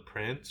Half-Blood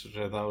Prince, which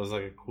I thought was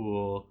like a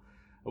cool...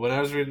 When I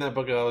was reading that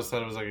book, I always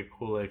thought it was like a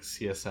cool like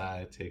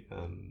CSI take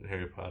on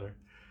Harry Potter.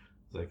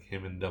 It was like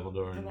him and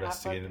Dumbledore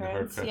investigating the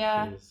Horcruxes.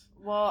 Yeah.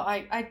 Well,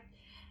 I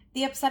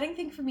the upsetting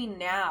thing for me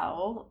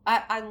now,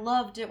 I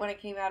loved it when it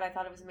came out. I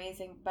thought it was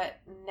amazing. But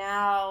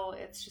now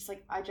it's just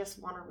like, I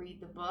just want to read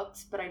the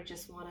books, but I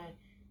just want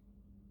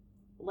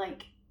to,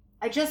 like...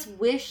 I just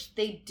wish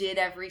they did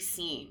every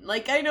scene.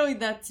 Like, I know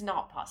that's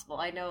not possible.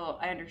 I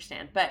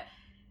understand. But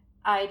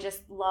I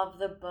just love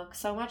the book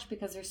so much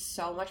because there's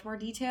so much more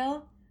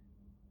detail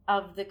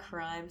of the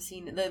crime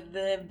scene,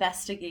 the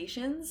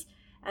investigations.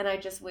 And I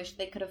just wish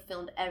they could have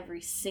filmed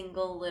every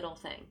single little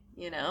thing,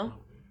 you know?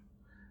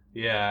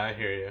 Yeah, I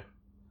hear you.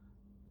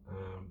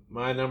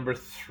 My number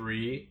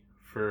 3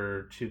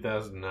 for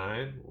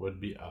 2009 would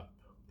be Up,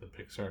 the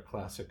Pixar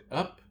classic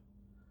Up.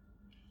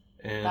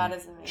 And that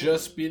is amazing.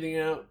 Just beating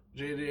out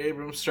J.J.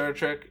 Abrams' Star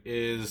Trek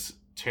is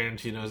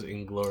Tarantino's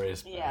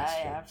Inglourious Basterds.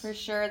 Yeah, for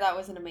sure. That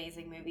was an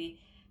amazing movie.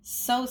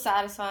 So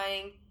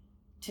satisfying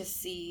to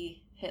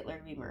see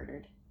Hitler be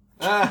murdered.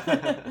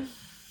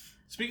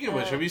 Speaking of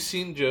which, have you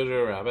seen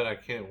Jojo Rabbit? I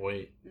can't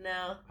wait.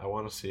 No. I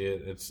want to see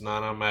it. It's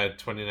not on my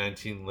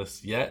 2019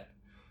 list yet,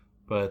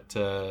 but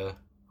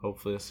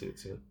hopefully I'll see it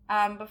soon.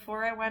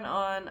 Before I went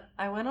on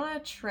a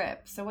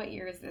trip. So what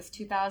year is this?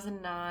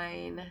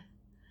 2009.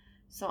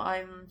 So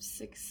I'm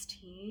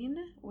 16.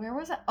 Where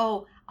was I?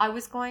 Oh, I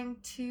was going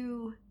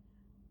to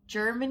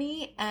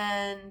Germany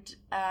and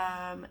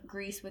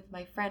Greece with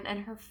my friend and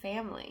her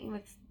family,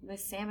 with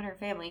Sam and her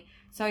family.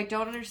 So I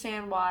don't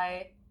understand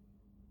why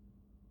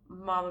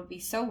Mom would be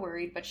so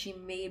worried, but she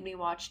made me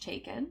watch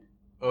Taken.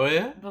 Oh,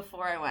 yeah?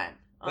 Before I went.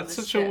 That's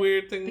such a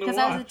weird thing to watch. Because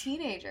I was a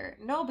teenager.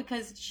 No,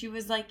 because she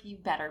was like, you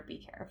better be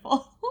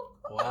careful.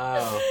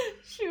 Wow.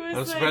 She was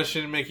I'm surprised she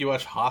didn't make you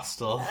watch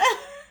Hostel.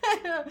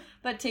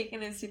 But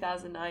Taken is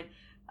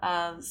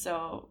 2009.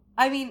 So,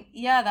 I mean,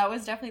 yeah, that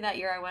was definitely that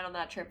year I went on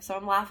that trip. So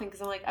I'm laughing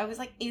because I'm like, I was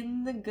like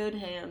in the good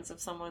hands of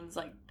someone's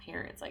like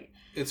parents. Like,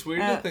 it's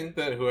weird to think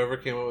that whoever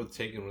came up with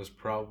Taken was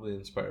probably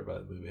inspired by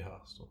the movie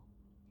Hostel.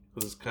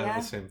 Because it's kind of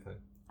the same thing.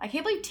 I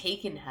can't believe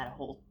Taken had a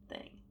whole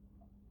thing.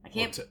 I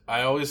can't.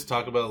 I always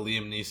talk about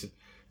Liam Neeson.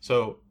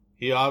 So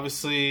he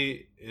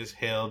obviously is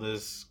hailed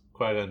as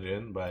Qui-Gon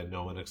Jinn by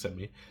no one except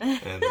me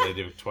and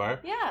Lady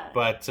Victoire. Yeah.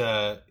 But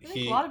a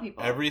lot of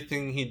people.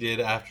 Everything he did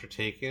after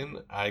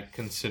Taken, I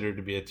consider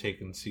to be a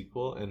Taken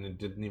sequel, and it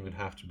didn't even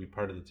have to be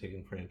part of the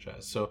Taken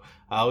franchise. So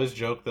I always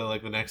joke that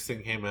like the next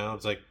thing came out,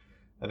 it's like,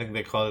 I think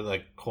they call it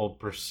like Cold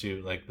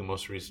Pursuit, like the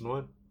most recent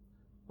one.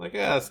 Like,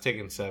 yeah, it's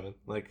Taken 7.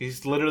 Like,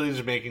 he's literally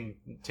just making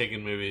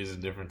Taken movies in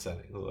different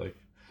settings. Like,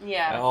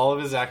 Yeah. All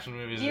of his action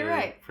movies You're are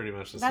right. pretty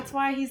much the That's same.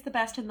 why he's the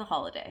best in The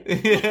Holiday.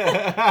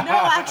 Yeah.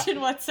 No action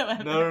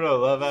whatsoever. No,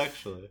 Love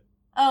Actually.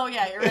 Oh,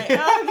 yeah, you're right.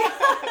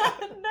 Oh,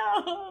 God.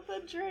 No,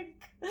 the drink.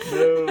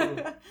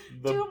 No.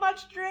 Too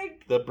much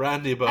drink. The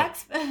brandy buck.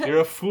 You're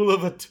a fool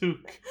of a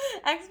toque.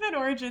 X-Men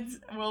Origins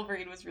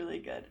Wolverine was really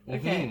good.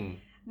 Okay. Mm-hmm.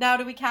 Now,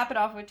 do we cap it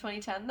off with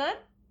 2010 then?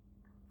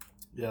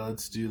 Yeah,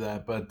 let's do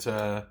that. But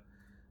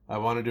I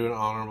want to do an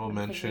honorable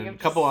mention. A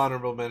couple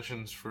honorable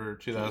mentions for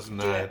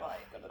 2009.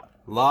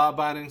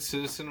 Law-Abiding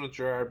Citizen with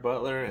Gerard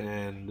Butler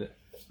and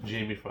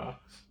Jamie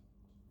Foxx.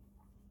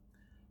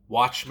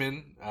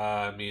 Watchmen,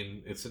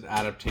 it's an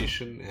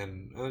adaptation,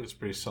 and I think it's a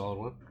pretty solid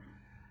one.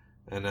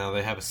 And now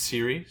they have a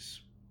series.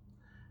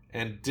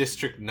 And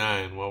District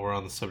 9, while we're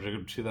on the subject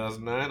of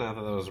 2009, I thought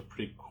that was a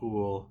pretty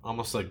cool,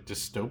 almost like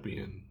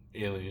dystopian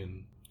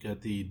alien.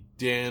 Got the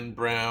Dan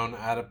Brown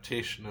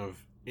adaptation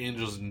of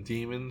Angels and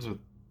Demons with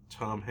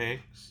Tom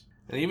Hanks.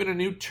 And even a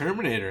new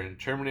Terminator in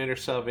Terminator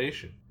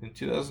Salvation. In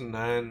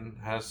 2009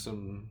 has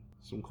some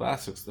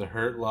classics. The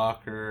Hurt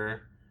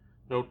Locker,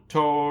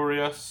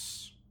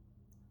 Notorious,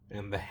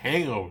 and The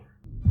Hangover.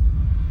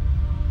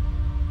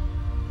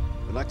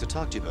 I'd like to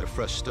talk to you about a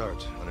fresh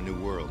start on a new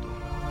world.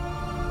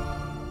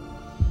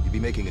 You'd be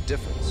making a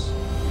difference.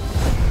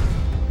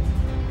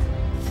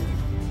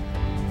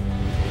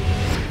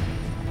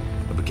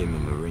 I became a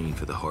Marine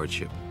for the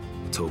hardship.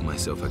 I told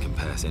myself I can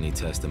pass any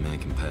test a man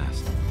can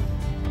pass.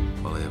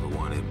 All I ever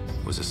wanted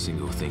was a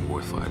single thing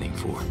worth fighting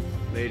for.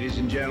 Ladies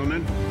and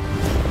gentlemen,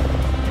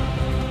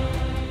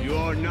 you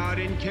are not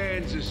in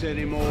Kansas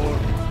anymore.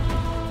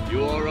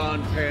 You are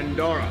on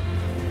Pandora.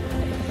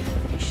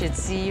 You should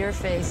see your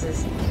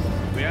faces.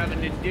 We have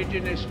an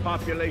indigenous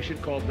population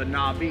called the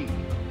Na'vi.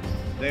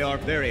 They are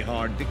very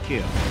hard to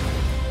kill.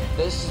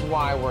 This is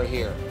why we're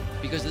here.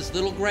 Because this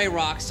little gray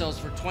rock sells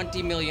for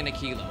 $20 million a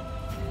kilo.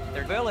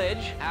 Their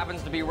village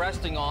happens to be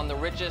resting on the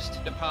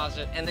richest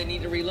deposit, and they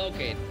need to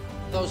relocate.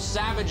 Those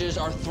savages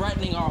are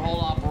threatening our whole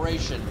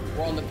operation.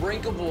 We're on the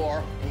brink of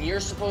war, and you're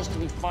supposed to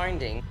be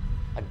finding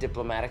a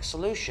diplomatic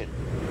solution.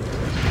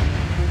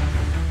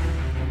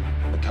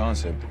 The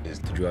concept is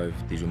to drive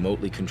these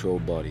remotely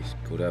controlled bodies,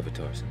 called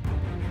avatars.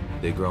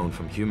 They're grown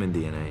from human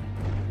DNA,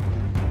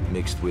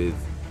 mixed with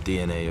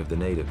DNA of the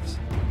natives.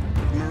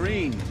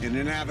 Marine in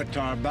an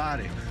avatar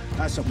body.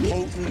 That's a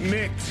potent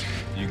mix.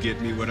 You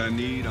get me what I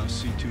need, I'll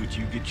see to it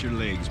you get your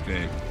legs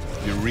back.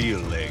 Your real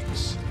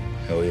legs.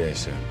 Hell yeah,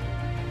 sir.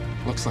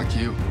 Looks like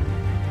you.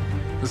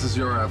 This is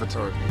your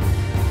avatar.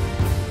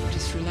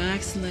 Just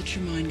relax and let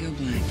your mind go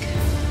blank.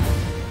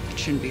 It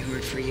shouldn't be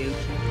hard for you.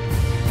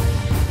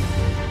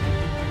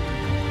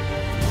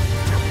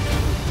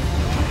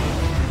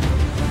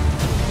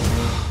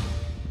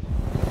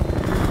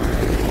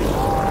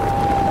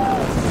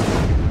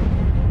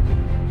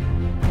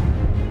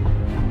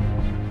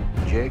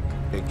 Jake,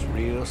 it's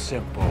real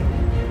simple. I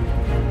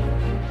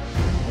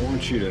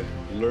want you to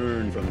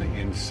learn from the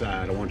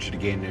inside. I want you to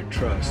gain their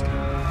trust.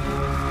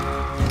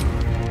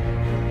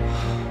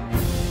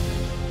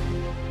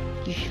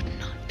 You should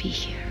not be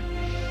here.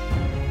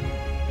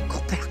 Go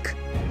back.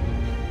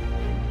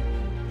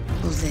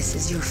 All this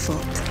is your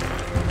fault.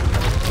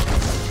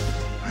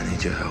 I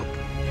need your help.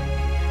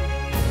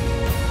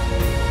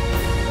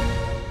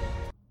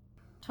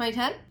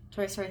 2010?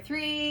 Toy Story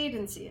 3,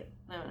 didn't see it.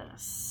 No.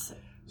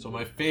 So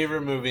my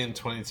favorite movie in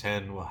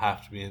 2010 will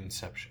have to be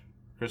Inception.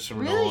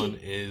 Christopher Really? Nolan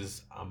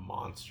is a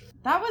monster.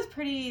 That was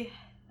pretty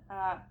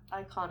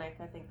iconic,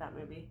 I think, that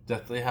movie.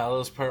 Deathly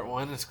Hallows Part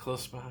 1 is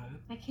close behind.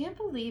 I can't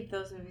believe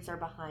those movies are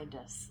behind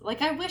us.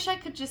 Like, I wish I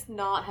could just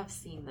not have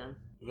seen them.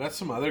 We got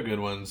some other good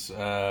ones.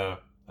 I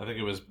think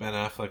it was Ben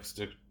Affleck's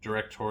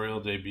directorial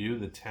debut,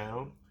 The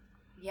Town.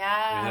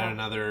 Yeah. We had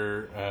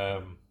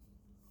another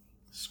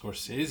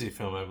Scorsese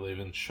film, I believe,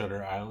 in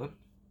Shutter Island.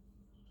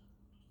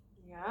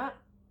 Yeah.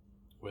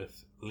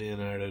 With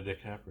Leonardo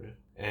DiCaprio.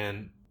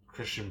 And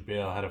Christian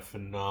Bale had a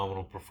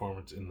phenomenal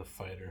performance in The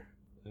Fighter.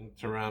 And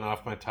to round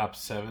off my top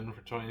 7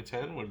 for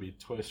 2010 would be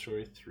Toy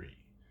Story 3.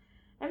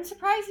 I'm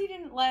surprised you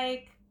didn't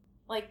like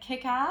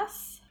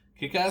Kick-Ass.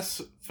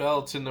 Kick-Ass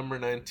fell to number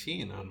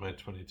 19 on my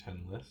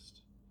 2010 list.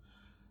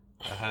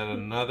 I had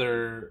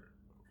another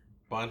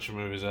bunch of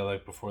movies I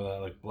liked before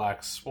that, like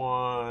Black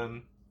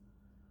Swan.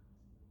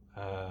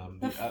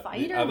 The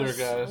Fighter the other was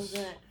guys, so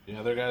good. The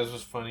Other Guys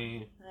was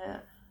funny. Yeah.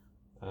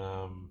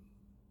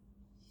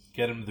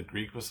 Get Him to the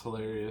Greek was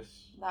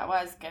hilarious. That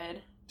was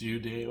good. Due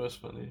Date was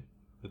funny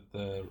with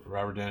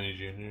Robert Downey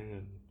Jr.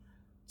 and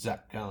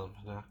Zach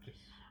Galifianakis.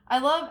 I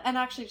love, and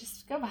actually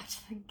just to go back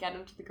to the Get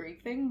Him to the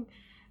Greek thing,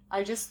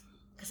 because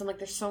I'm like,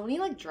 there's so many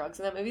like drugs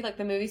in that movie. Like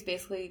the movie's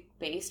basically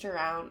based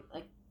around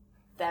like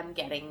them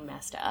getting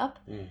messed up.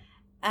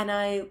 And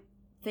I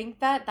think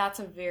that that's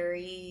a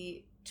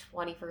very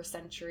 21st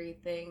century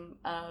thing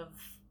of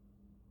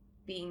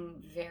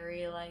being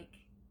very like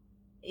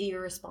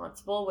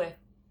irresponsible with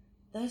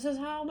this is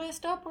how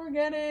messed up we're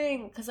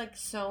getting, because like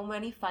so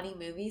many funny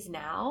movies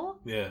now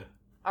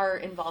are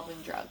involving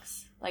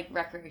drugs, like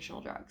recreational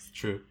drugs.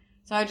 True.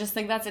 So I just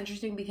think that's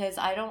interesting because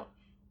I don't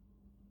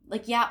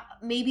like, yeah,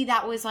 maybe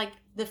that was like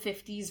the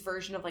 50s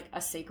version of like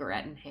a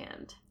cigarette in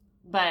hand,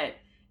 but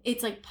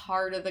it's like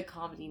part of the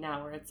comedy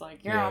now where it's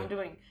like, I'm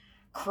doing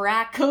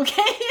crack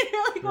cocaine,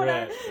 like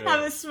whatever.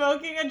 I was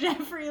smoking a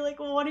Jeffrey, like,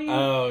 what are you,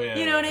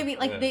 you know what I mean?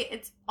 Like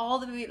it's all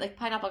the movie, like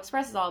Pineapple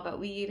Express is all about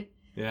weed.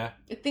 Yeah.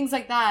 Things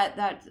like that,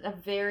 that's a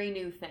very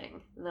new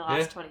thing in the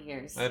last 20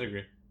 years. I'd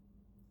agree.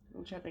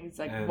 Which I think is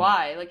like,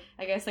 why? Like,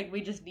 I guess like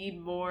we just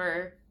need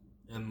more.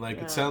 And like,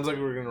 it sounds like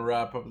we're going to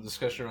wrap up the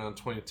discussion around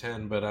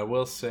 2010, but I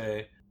will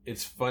say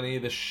it's funny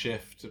the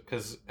shift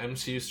because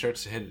MCU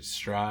starts to hit its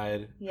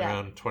stride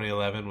around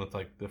 2011 with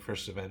like the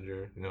first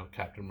Avenger, you know,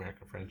 Captain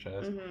America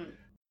franchise. Mm-hmm.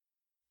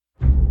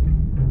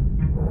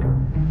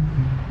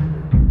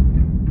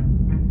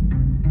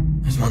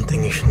 There's one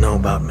thing you should know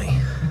about me.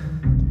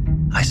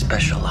 I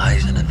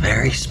specialize in a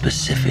very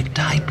specific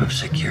type of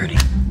security.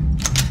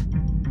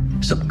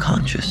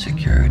 Subconscious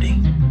security.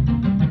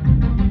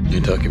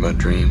 You're talking about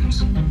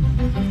dreams?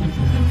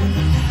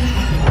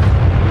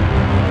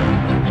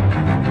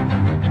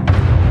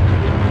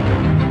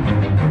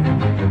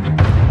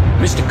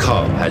 Mr.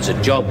 Cobb has a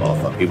job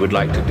offer he would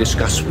like to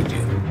discuss with you.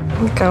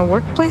 Like a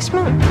work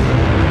placement?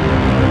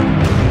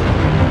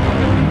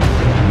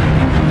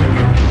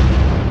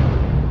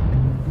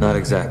 Not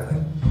exactly.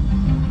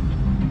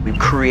 We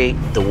create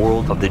the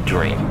world of the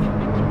dream.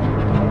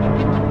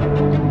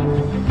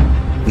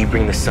 We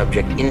bring the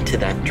subject into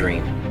that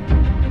dream,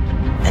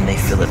 and they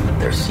fill it with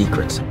their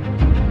secrets.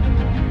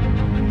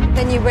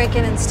 Then you break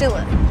in and steal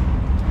it.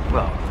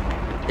 Well,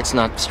 it's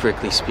not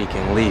strictly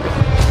speaking legal.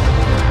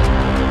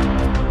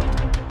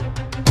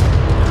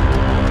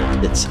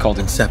 It's called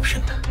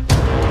Inception.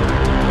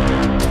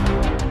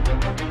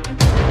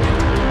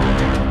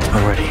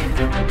 I'm ready.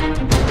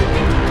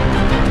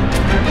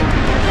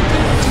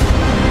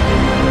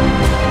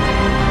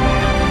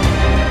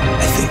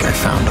 I think I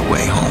found a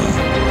way home.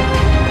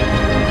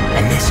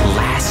 And this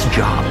last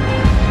job,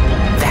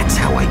 that's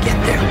how I get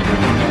there.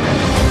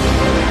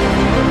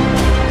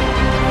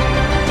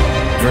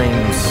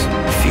 Dreams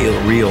feel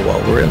real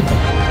while we're in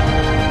them.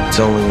 It's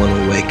only when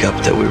we wake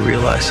up that we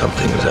realize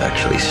something is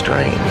actually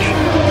strange.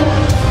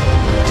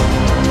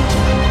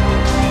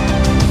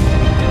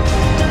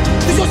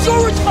 This was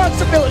your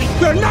responsibility!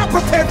 We're not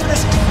prepared for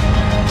this!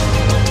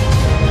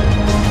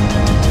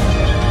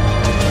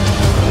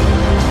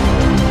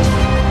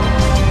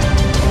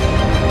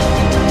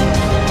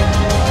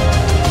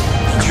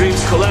 The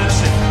dream's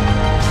collapsing.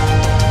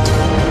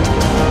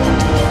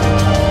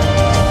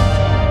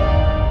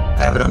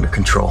 I have it under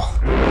control.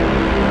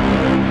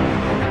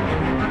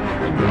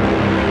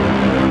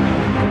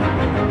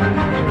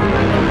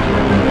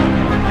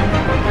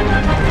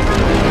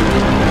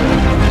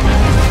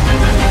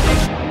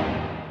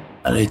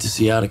 I'd hate to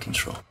see out of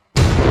control.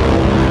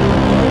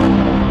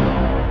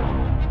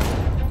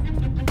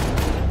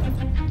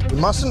 You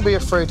mustn't be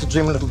afraid to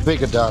dream a little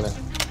bigger, darling.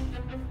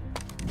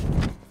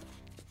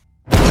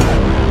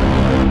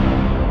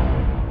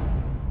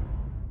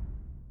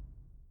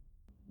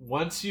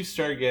 Once you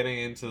start getting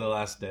into the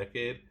last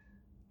decade,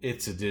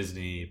 it's a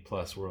Disney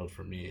Plus world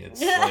for me. It's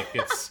like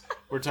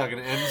we're talking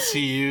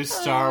MCU,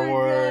 Star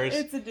Wars. God,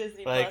 it's a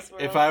Disney like, Plus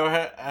world. If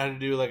I had to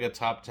do like a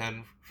top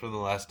 10 from the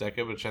last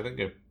decade, which I think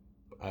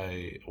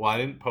I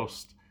didn't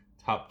post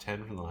top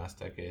 10 from the last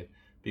decade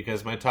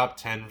because my top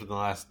 10 from the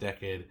last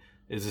decade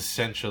is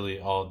essentially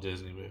all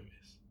Disney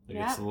movies. Like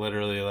it's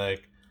literally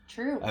like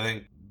true. I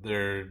think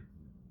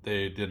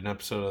they did an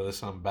episode of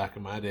this on Back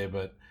in My Day,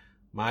 but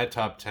my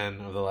top 10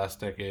 of the last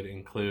decade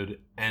include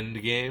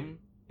Endgame,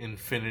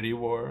 Infinity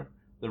War,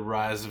 The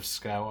Rise of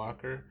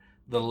Skywalker,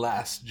 The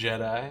Last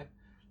Jedi,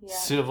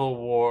 Civil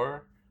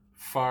War,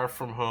 Far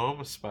From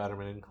Home, a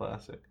Spider-Man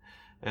classic,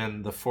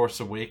 and The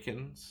Force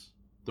Awakens,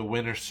 The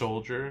Winter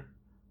Soldier,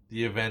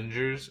 The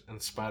Avengers,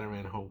 and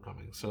Spider-Man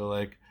Homecoming. So,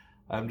 like,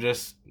 I'm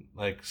just,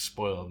 like,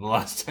 spoiled in the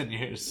last 10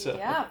 years. So.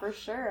 Yeah, for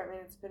sure. I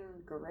mean, it's been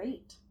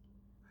great.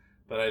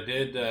 But I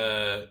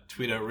did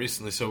tweet out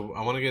recently, so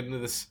I want to get into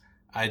this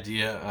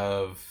idea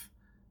of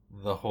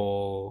the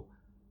whole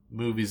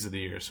movies of the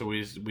year. So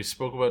we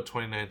spoke about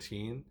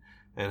 2019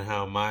 and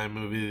how my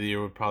movie of the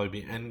year would probably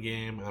be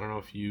Endgame. I don't know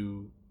if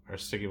you are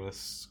sticking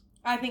with...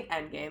 I think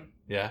Endgame.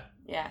 Yeah?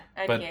 Yeah,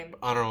 Endgame. But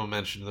honorable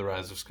mention to The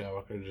Rise of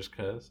Skywalker just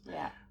because.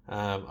 Yeah.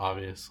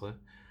 Obviously.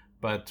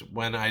 But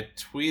when I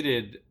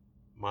tweeted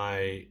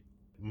my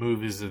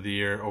movies of the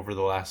year over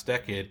the last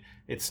decade,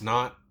 it's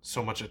not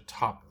so much a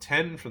top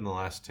 10 from the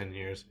last 10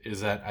 years,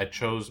 is that I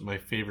chose my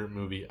favorite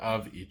movie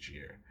of each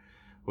year,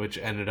 which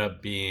ended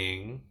up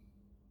being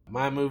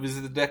my movies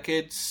of the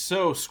decade.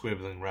 So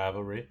Squibbling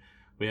Rivalry.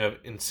 We have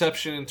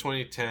Inception in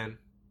 2010,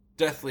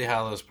 Deathly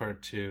Hallows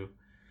Part 2,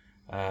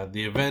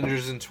 The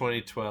Avengers in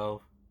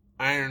 2012,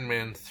 Iron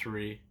Man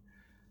 3,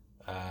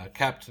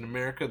 Captain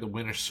America, The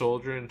Winter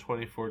Soldier in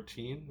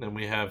 2014. Then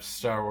we have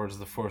Star Wars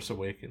The Force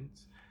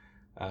Awakens,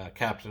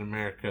 Captain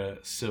America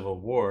Civil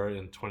War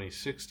in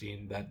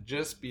 2016, that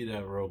just beat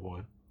out Rogue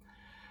One,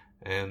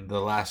 and The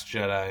Last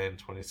Jedi in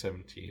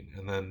 2017,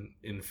 and then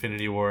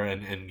Infinity War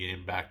and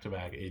Endgame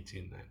back-to-back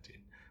 18-19,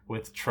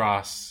 with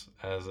Tross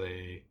as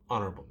a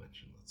honorable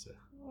mention, let's say.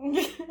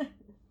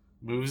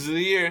 Movies of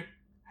the year.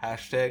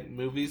 Hashtag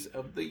movies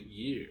of the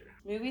year.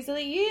 Movies of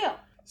the year.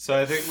 So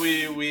I think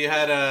we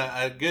had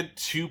a good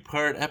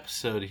 2-part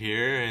episode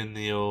here in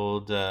the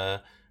old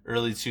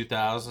early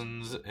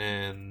 2000s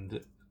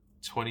and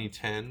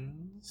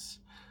 2010s.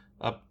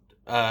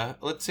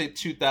 Let's say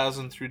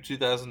 2000 through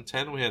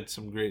 2010. We had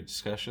some great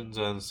discussions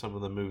on some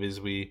of the movies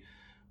we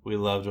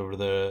loved over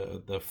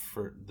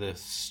the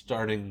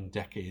starting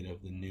decade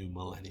of the new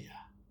millennia.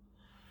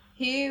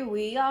 Here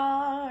we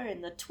are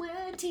in the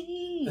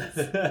 20s.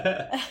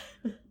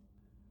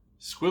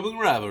 Squibbling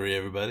Rivalry,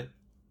 everybody.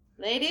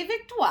 Lady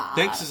Victoire.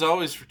 Thanks as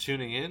always for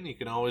tuning in. You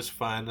can always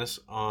find us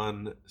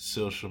on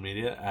social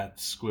media at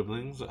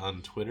Squibblings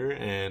on Twitter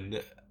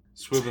and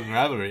Squibbling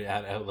Rivalry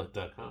at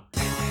Outlook.com.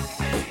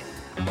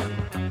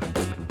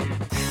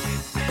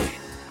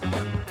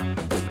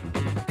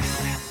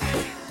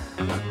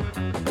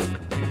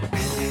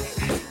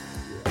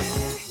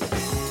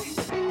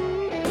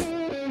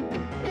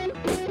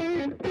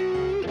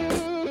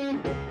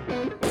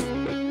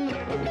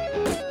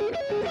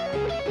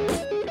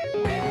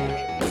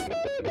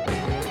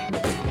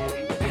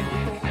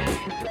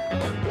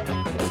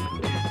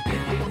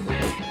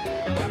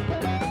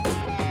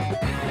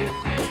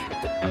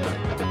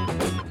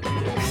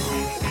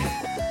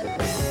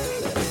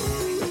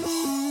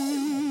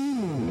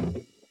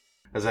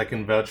 As I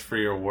can vouch for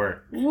your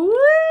work. Woo!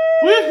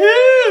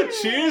 Woohoo!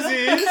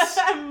 Cheersies!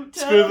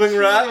 Squibbling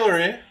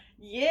Rivalry.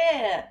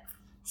 Yeah.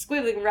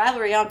 Squibbling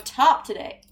Rivalry on top today.